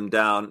pulling them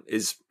down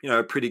is,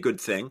 a pretty good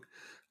thing.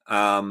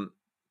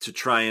 To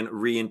try and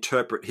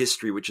reinterpret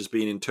history, which has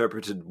been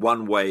interpreted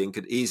one way and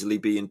could easily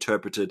be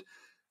interpreted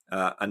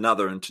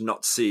another, and to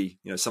not see,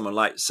 someone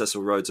like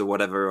Cecil Rhodes or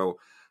whatever,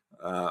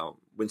 or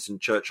Winston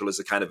Churchill as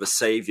a kind of a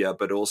savior,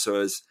 but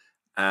also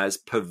as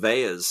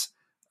purveyors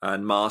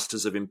and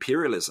masters of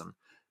imperialism.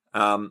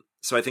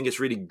 So I think it's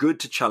really good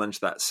to challenge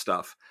that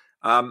stuff.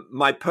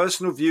 My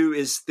personal view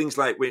is things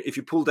like, if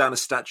you pull down a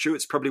statue,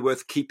 it's probably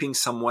worth keeping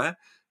somewhere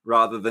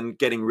rather than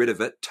getting rid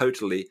of it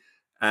totally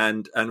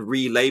and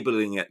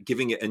relabeling it,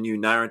 giving it a new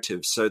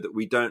narrative so that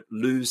we don't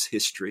lose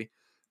history,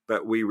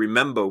 but we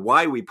remember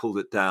why we pulled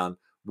it down,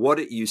 what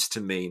it used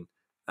to mean,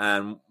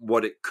 and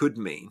what it could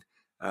mean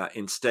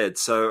instead.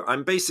 So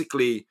I'm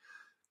basically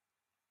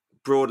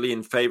broadly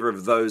in favor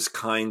of those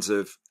kinds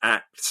of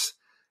acts,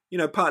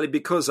 partly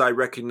because I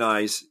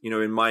recognize,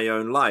 in my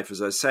own life,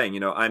 as I was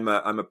saying, I'm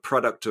a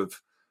product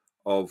of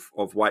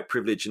white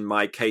privilege in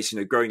my case.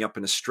 Growing up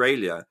in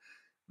Australia,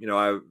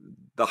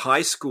 the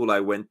high school I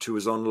went to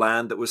was on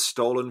land that was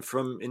stolen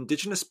from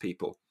indigenous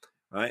people,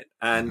 right?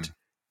 And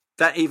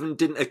that even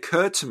didn't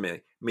occur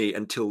to me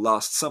until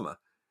last summer,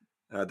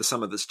 the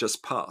summer that's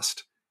just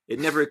passed. It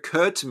never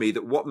occurred to me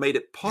that what made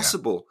it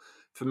possible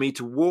for me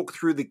to walk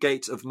through the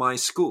gates of my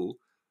school,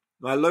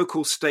 my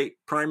local state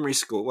primary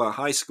school,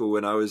 high school,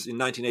 when I was in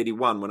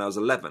 1981, when I was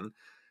 11,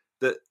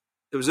 that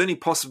it was only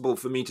possible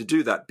for me to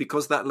do that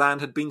because that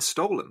land had been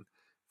stolen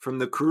from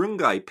the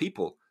Kurungay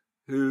people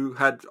who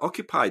had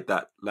occupied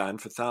that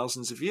land for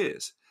thousands of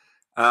years.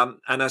 And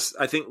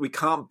I think we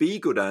can't be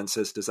good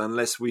ancestors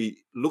unless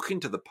we look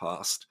into the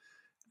past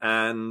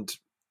and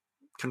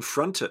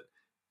confront it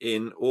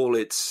in all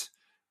its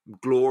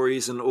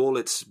glories and all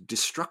its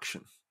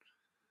destruction.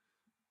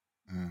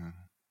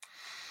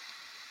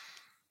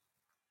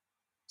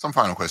 Some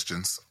final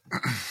questions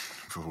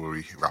before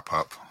we wrap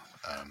up.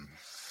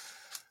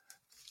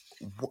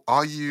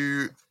 Are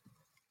you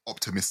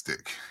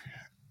optimistic?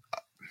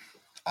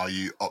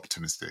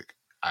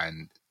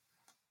 And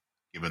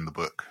given the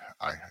book,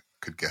 I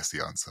could guess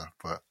the answer,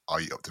 but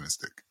are you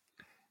optimistic?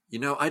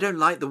 I don't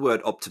like the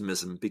word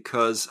optimism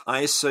because I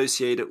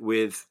associate it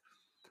with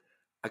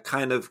a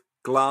kind of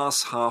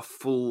glass half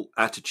full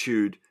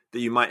attitude that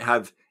you might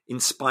have in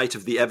spite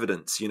of the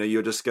evidence.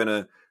 You're just going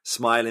to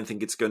smile and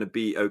think it's going to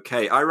be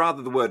okay. I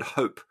rather the word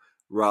hope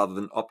rather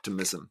than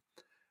optimism.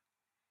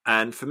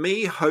 And for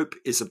me, hope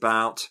is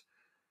about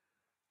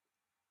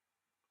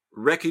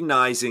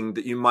recognizing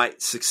that you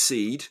might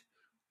succeed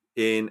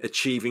in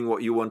achieving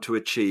what you want to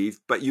achieve,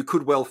 but you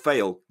could well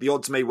fail. The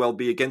odds may well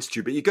be against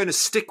you, but you're going to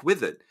stick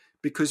with it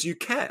because you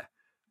care,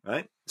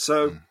 right?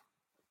 So,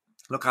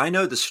 look, I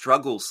know the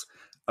struggles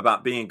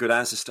about being a good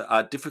ancestor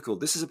are difficult.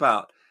 This is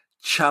about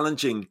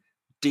challenging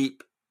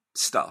deep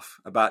stuff,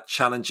 about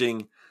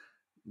challenging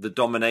the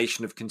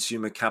domination of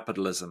consumer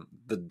capitalism,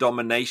 the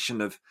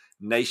domination of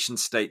nation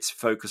states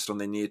focused on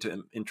their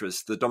near-term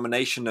interests, the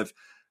domination of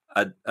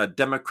a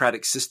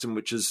democratic system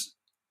which is,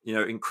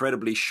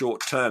 incredibly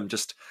short-term,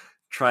 just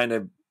trying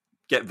to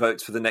get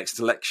votes for the next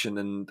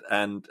election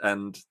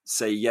and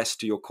say yes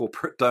to your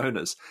corporate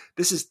donors.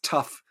 This is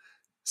tough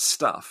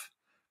stuff.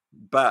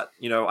 But,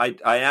 I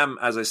am,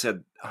 as I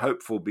said,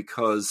 hopeful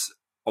because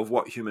of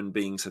what human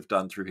beings have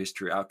done through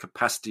history, our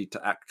capacity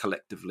to act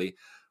collectively.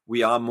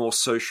 We are more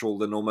social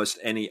than almost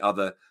any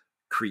other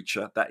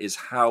creature. That is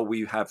how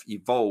we have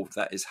evolved.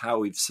 That is how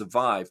we've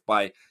survived,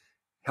 by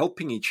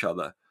helping each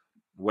other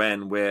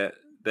when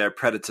there are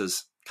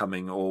predators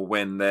coming or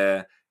when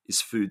there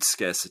is food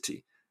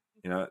scarcity.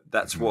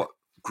 That's what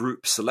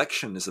group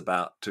selection is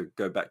about, to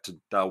go back to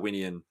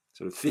Darwinian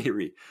sort of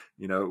theory.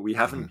 We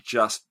haven't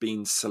just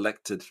been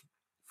selected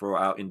for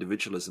our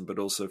individualism, but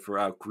also for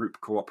our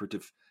group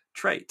cooperative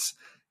traits.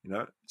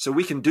 So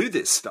we can do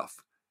this stuff.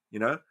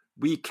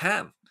 We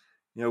can.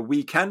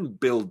 We can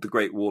build the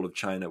Great Wall of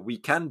China. We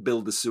can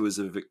build the sewers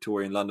of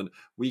Victorian London.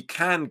 We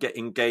can get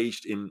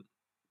engaged in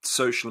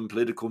social and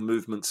political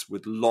movements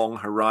with long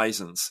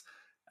horizons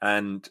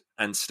and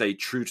stay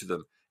true to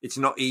them. It's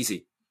not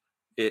easy.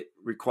 It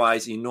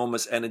requires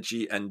enormous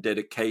energy and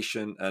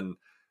dedication, and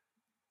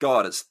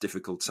God, it's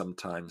difficult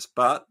sometimes.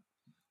 But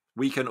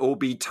we can all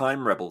be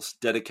time rebels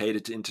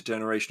dedicated to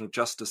intergenerational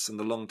justice in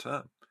the long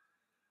term.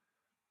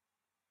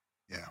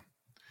 Yeah.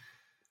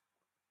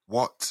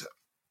 What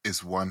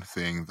is one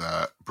thing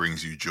that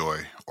brings you joy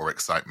or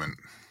excitement?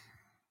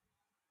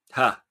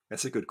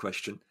 That's a good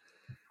question.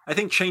 I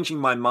think changing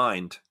my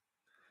mind.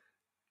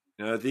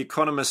 The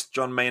economist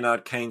John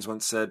Maynard Keynes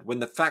once said, "When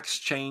the facts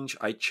change,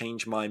 I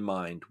change my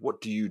mind. What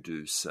do you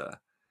do, sir?"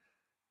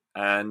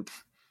 And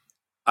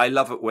I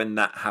love it when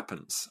that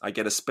happens. I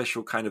get a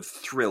special kind of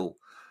thrill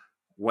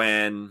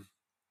when,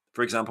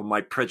 for example,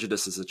 my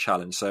prejudice is a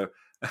challenge. So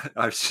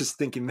I was just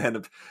thinking then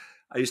of,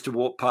 I used to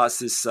walk past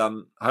this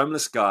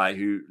homeless guy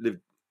who lived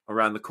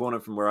around the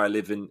corner from where I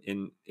live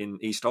in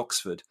East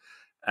Oxford.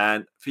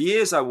 And for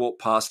years I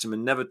walked past him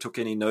and never took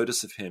any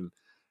notice of him.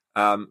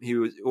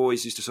 He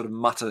always used to sort of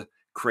mutter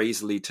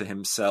crazily to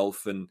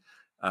himself and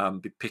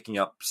be picking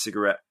up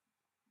cigarette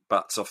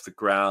butts off the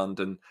ground.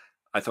 And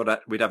I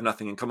thought we'd have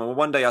nothing in common. Well,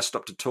 one day I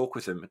stopped to talk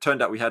with him. It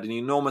turned out we had an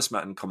enormous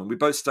amount in common. We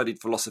both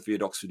studied philosophy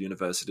at Oxford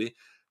University.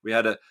 We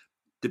had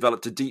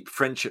developed a deep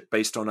friendship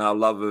based on our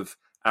love of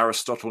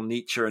Aristotle,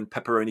 Nietzsche, and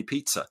pepperoni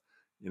pizza,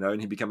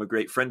 and he became a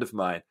great friend of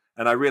mine.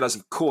 And I realized,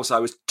 of course, I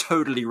was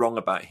totally wrong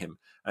about him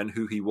and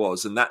who he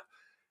was. And that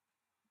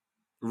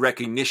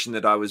recognition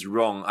that I was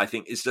wrong, I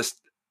think, is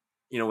just,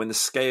 when the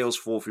scales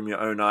fall from your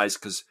own eyes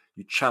because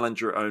you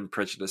challenge your own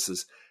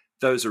prejudices,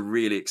 those are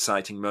really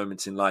exciting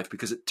moments in life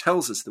because it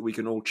tells us that we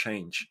can all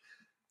change.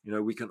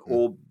 We can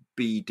all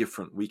be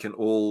different. We can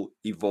all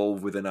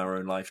evolve within our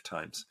own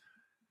lifetimes.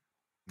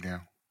 Yeah.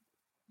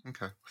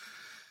 Okay.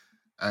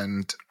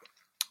 And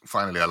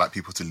finally, I like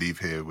people to leave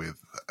here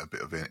with a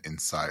bit of an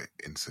insight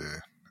into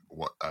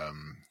what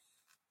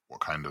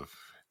kind of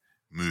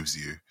moves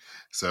you.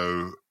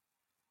 So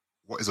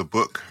what is a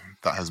book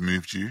that has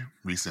moved you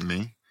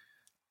recently?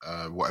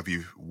 What have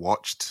you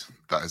watched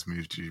that has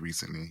moved you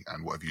recently?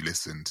 And what have you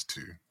listened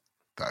to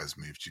that has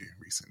moved you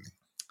recently?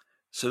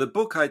 So the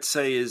book I'd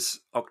say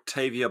is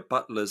Octavia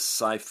Butler's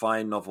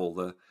sci-fi novel,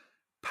 The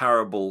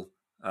Parable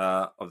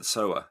of the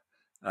Sower,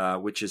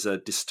 which is a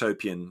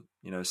dystopian,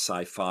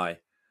 sci-fi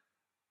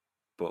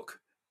book.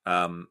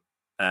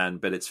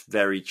 But it's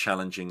very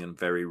challenging and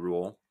very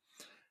raw.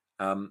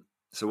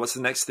 So what's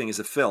the next thing is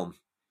a film.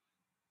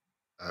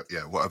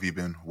 What have you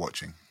been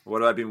watching?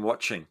 What have I been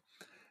watching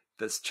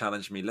that's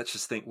challenged me? Let's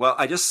just think. Well,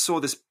 I just saw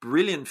this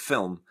brilliant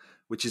film,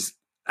 which is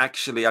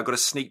actually, I got a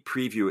sneak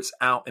preview. It's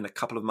out in a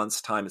couple of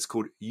months' time. It's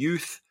called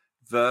Youth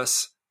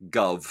vs.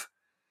 Gov.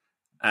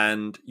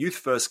 And Youth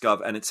vs.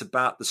 Gov. And it's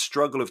about the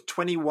struggle of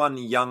 21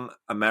 young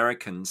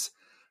Americans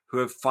who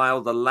have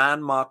filed a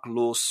landmark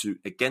lawsuit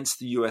against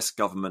the US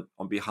government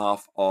on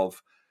behalf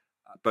of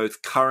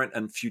both current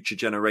and future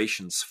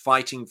generations,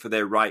 fighting for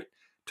their right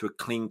to a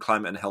clean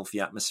climate and healthy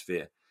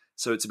atmosphere.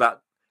 So it's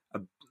about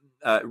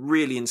a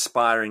really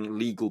inspiring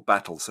legal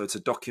battle. So it's a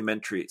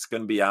documentary. It's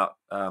going to be out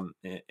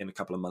in a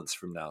couple of months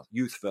from now.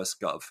 Youth vs.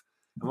 Gov.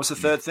 And what's the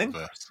third thing?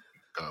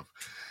 Gov.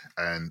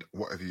 And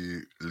what have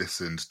you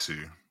listened to?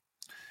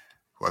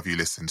 What have you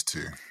listened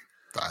to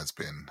that has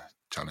been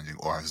challenging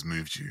or has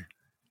moved you?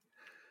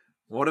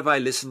 What have I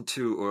listened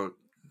to or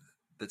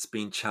that's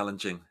been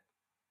challenging?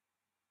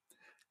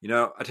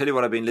 I tell you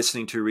what I've been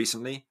listening to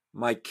recently.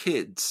 My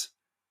kids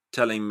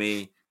telling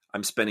me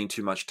I'm spending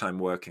too much time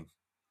working.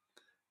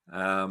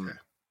 Okay.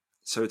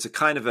 So it's a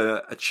kind of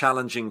a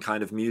challenging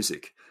kind of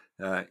music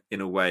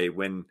in a way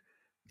when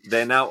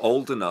they're now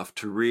old enough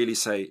to really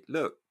say,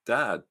 look,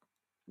 Dad,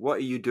 what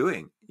are you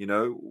doing?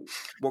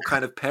 What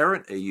kind of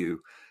parent are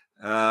you?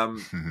 Are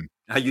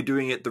you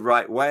doing it the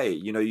right way?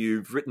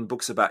 You've written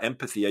books about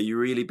empathy. Are you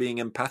really being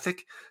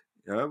empathic?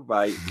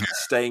 By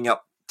staying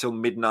up till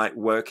midnight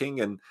working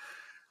and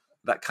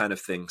that kind of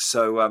thing.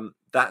 So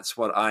that's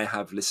what I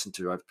have listened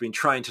to. I've been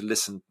trying to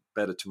listen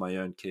better to my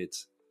own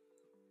kids.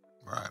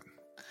 Right.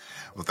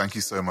 Well, thank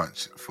you so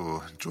much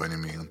for joining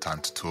me on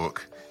Time to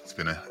Talk. It's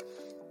been an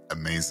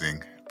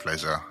amazing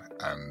pleasure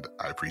and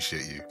I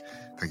appreciate you.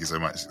 Thank you so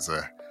much. It's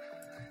the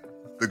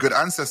good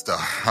ancestor,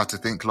 how to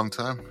think long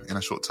term in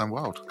a short term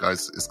world.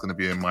 Guys, it's going to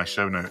be in my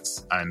show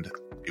notes and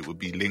it will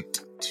be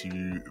linked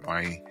to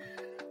my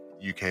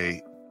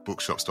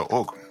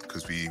ukbookshops.org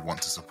because we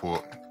want to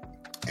support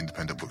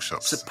independent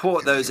bookshops.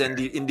 Support those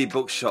indie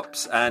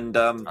bookshops and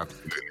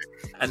absolutely.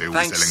 And they will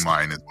be selling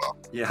mine as well.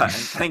 Yeah, and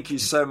thank you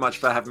so much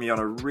for having me on.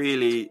 I've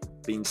really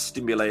been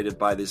stimulated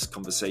by this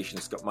conversation.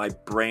 It's got my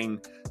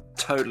brain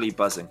totally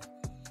buzzing.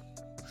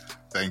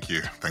 Thank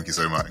you. Thank you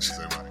so much.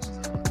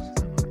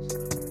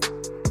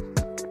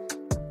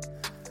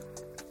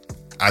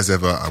 As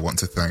ever, I want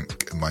to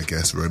thank my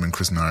guest, Roman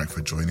Krznaric,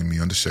 for joining me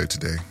on the show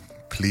today.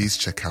 Please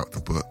check out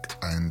the book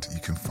and you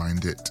can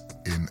find it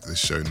in the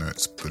show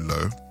notes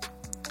below.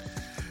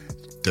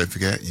 Don't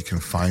forget, you can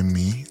find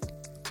me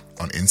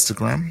on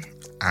Instagram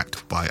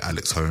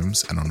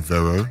 @byalexholmes and on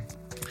Vero,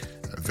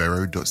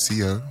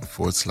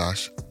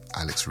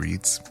 vero.co/Alex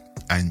Reads.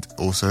 And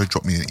also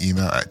drop me an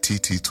email at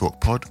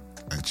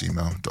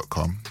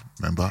tttalkpod@gmail.com.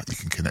 Remember, you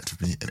can connect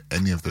with me in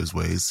any of those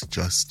ways.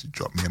 Just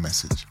drop me a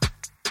message.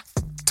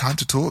 Time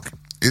to Talk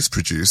is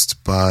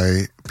produced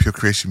by Pure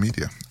Creation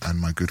Media and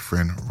my good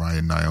friend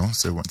Ryan Niall.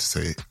 So I want to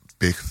say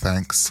big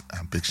thanks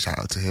and big shout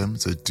out to him.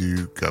 So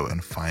do go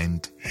and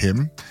find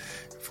him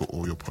for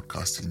all your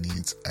podcasting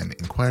needs and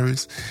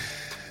inquiries.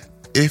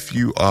 If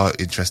you are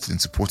interested in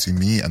supporting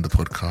me and the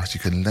podcast, you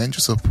can lend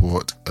your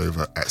support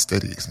over at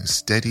Steady. So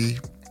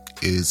Steady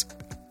is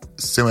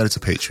similar to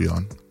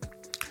Patreon,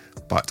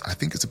 but I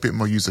think it's a bit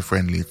more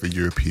user-friendly for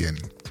European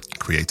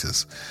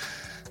creators,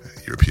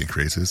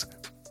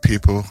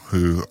 people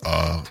who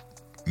are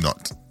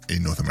not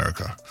in North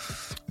America.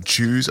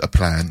 Choose a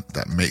plan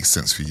that makes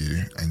sense for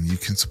you and you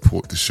can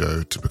support the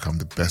show to become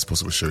the best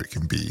possible show it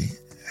can be.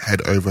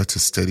 Head over to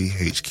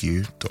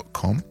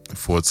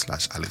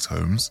steadyhq.com/Alex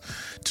Holmes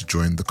to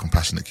join the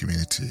compassionate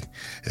community.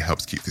 It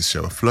helps keep this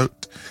show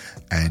afloat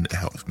and it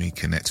helps me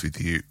connect with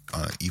you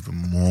on an even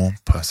more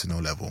personal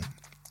level.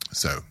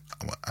 So,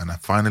 and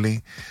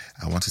finally,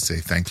 I want to say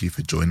thank you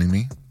for joining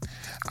me.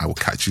 I will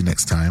catch you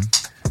next time.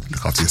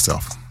 Look after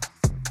yourself.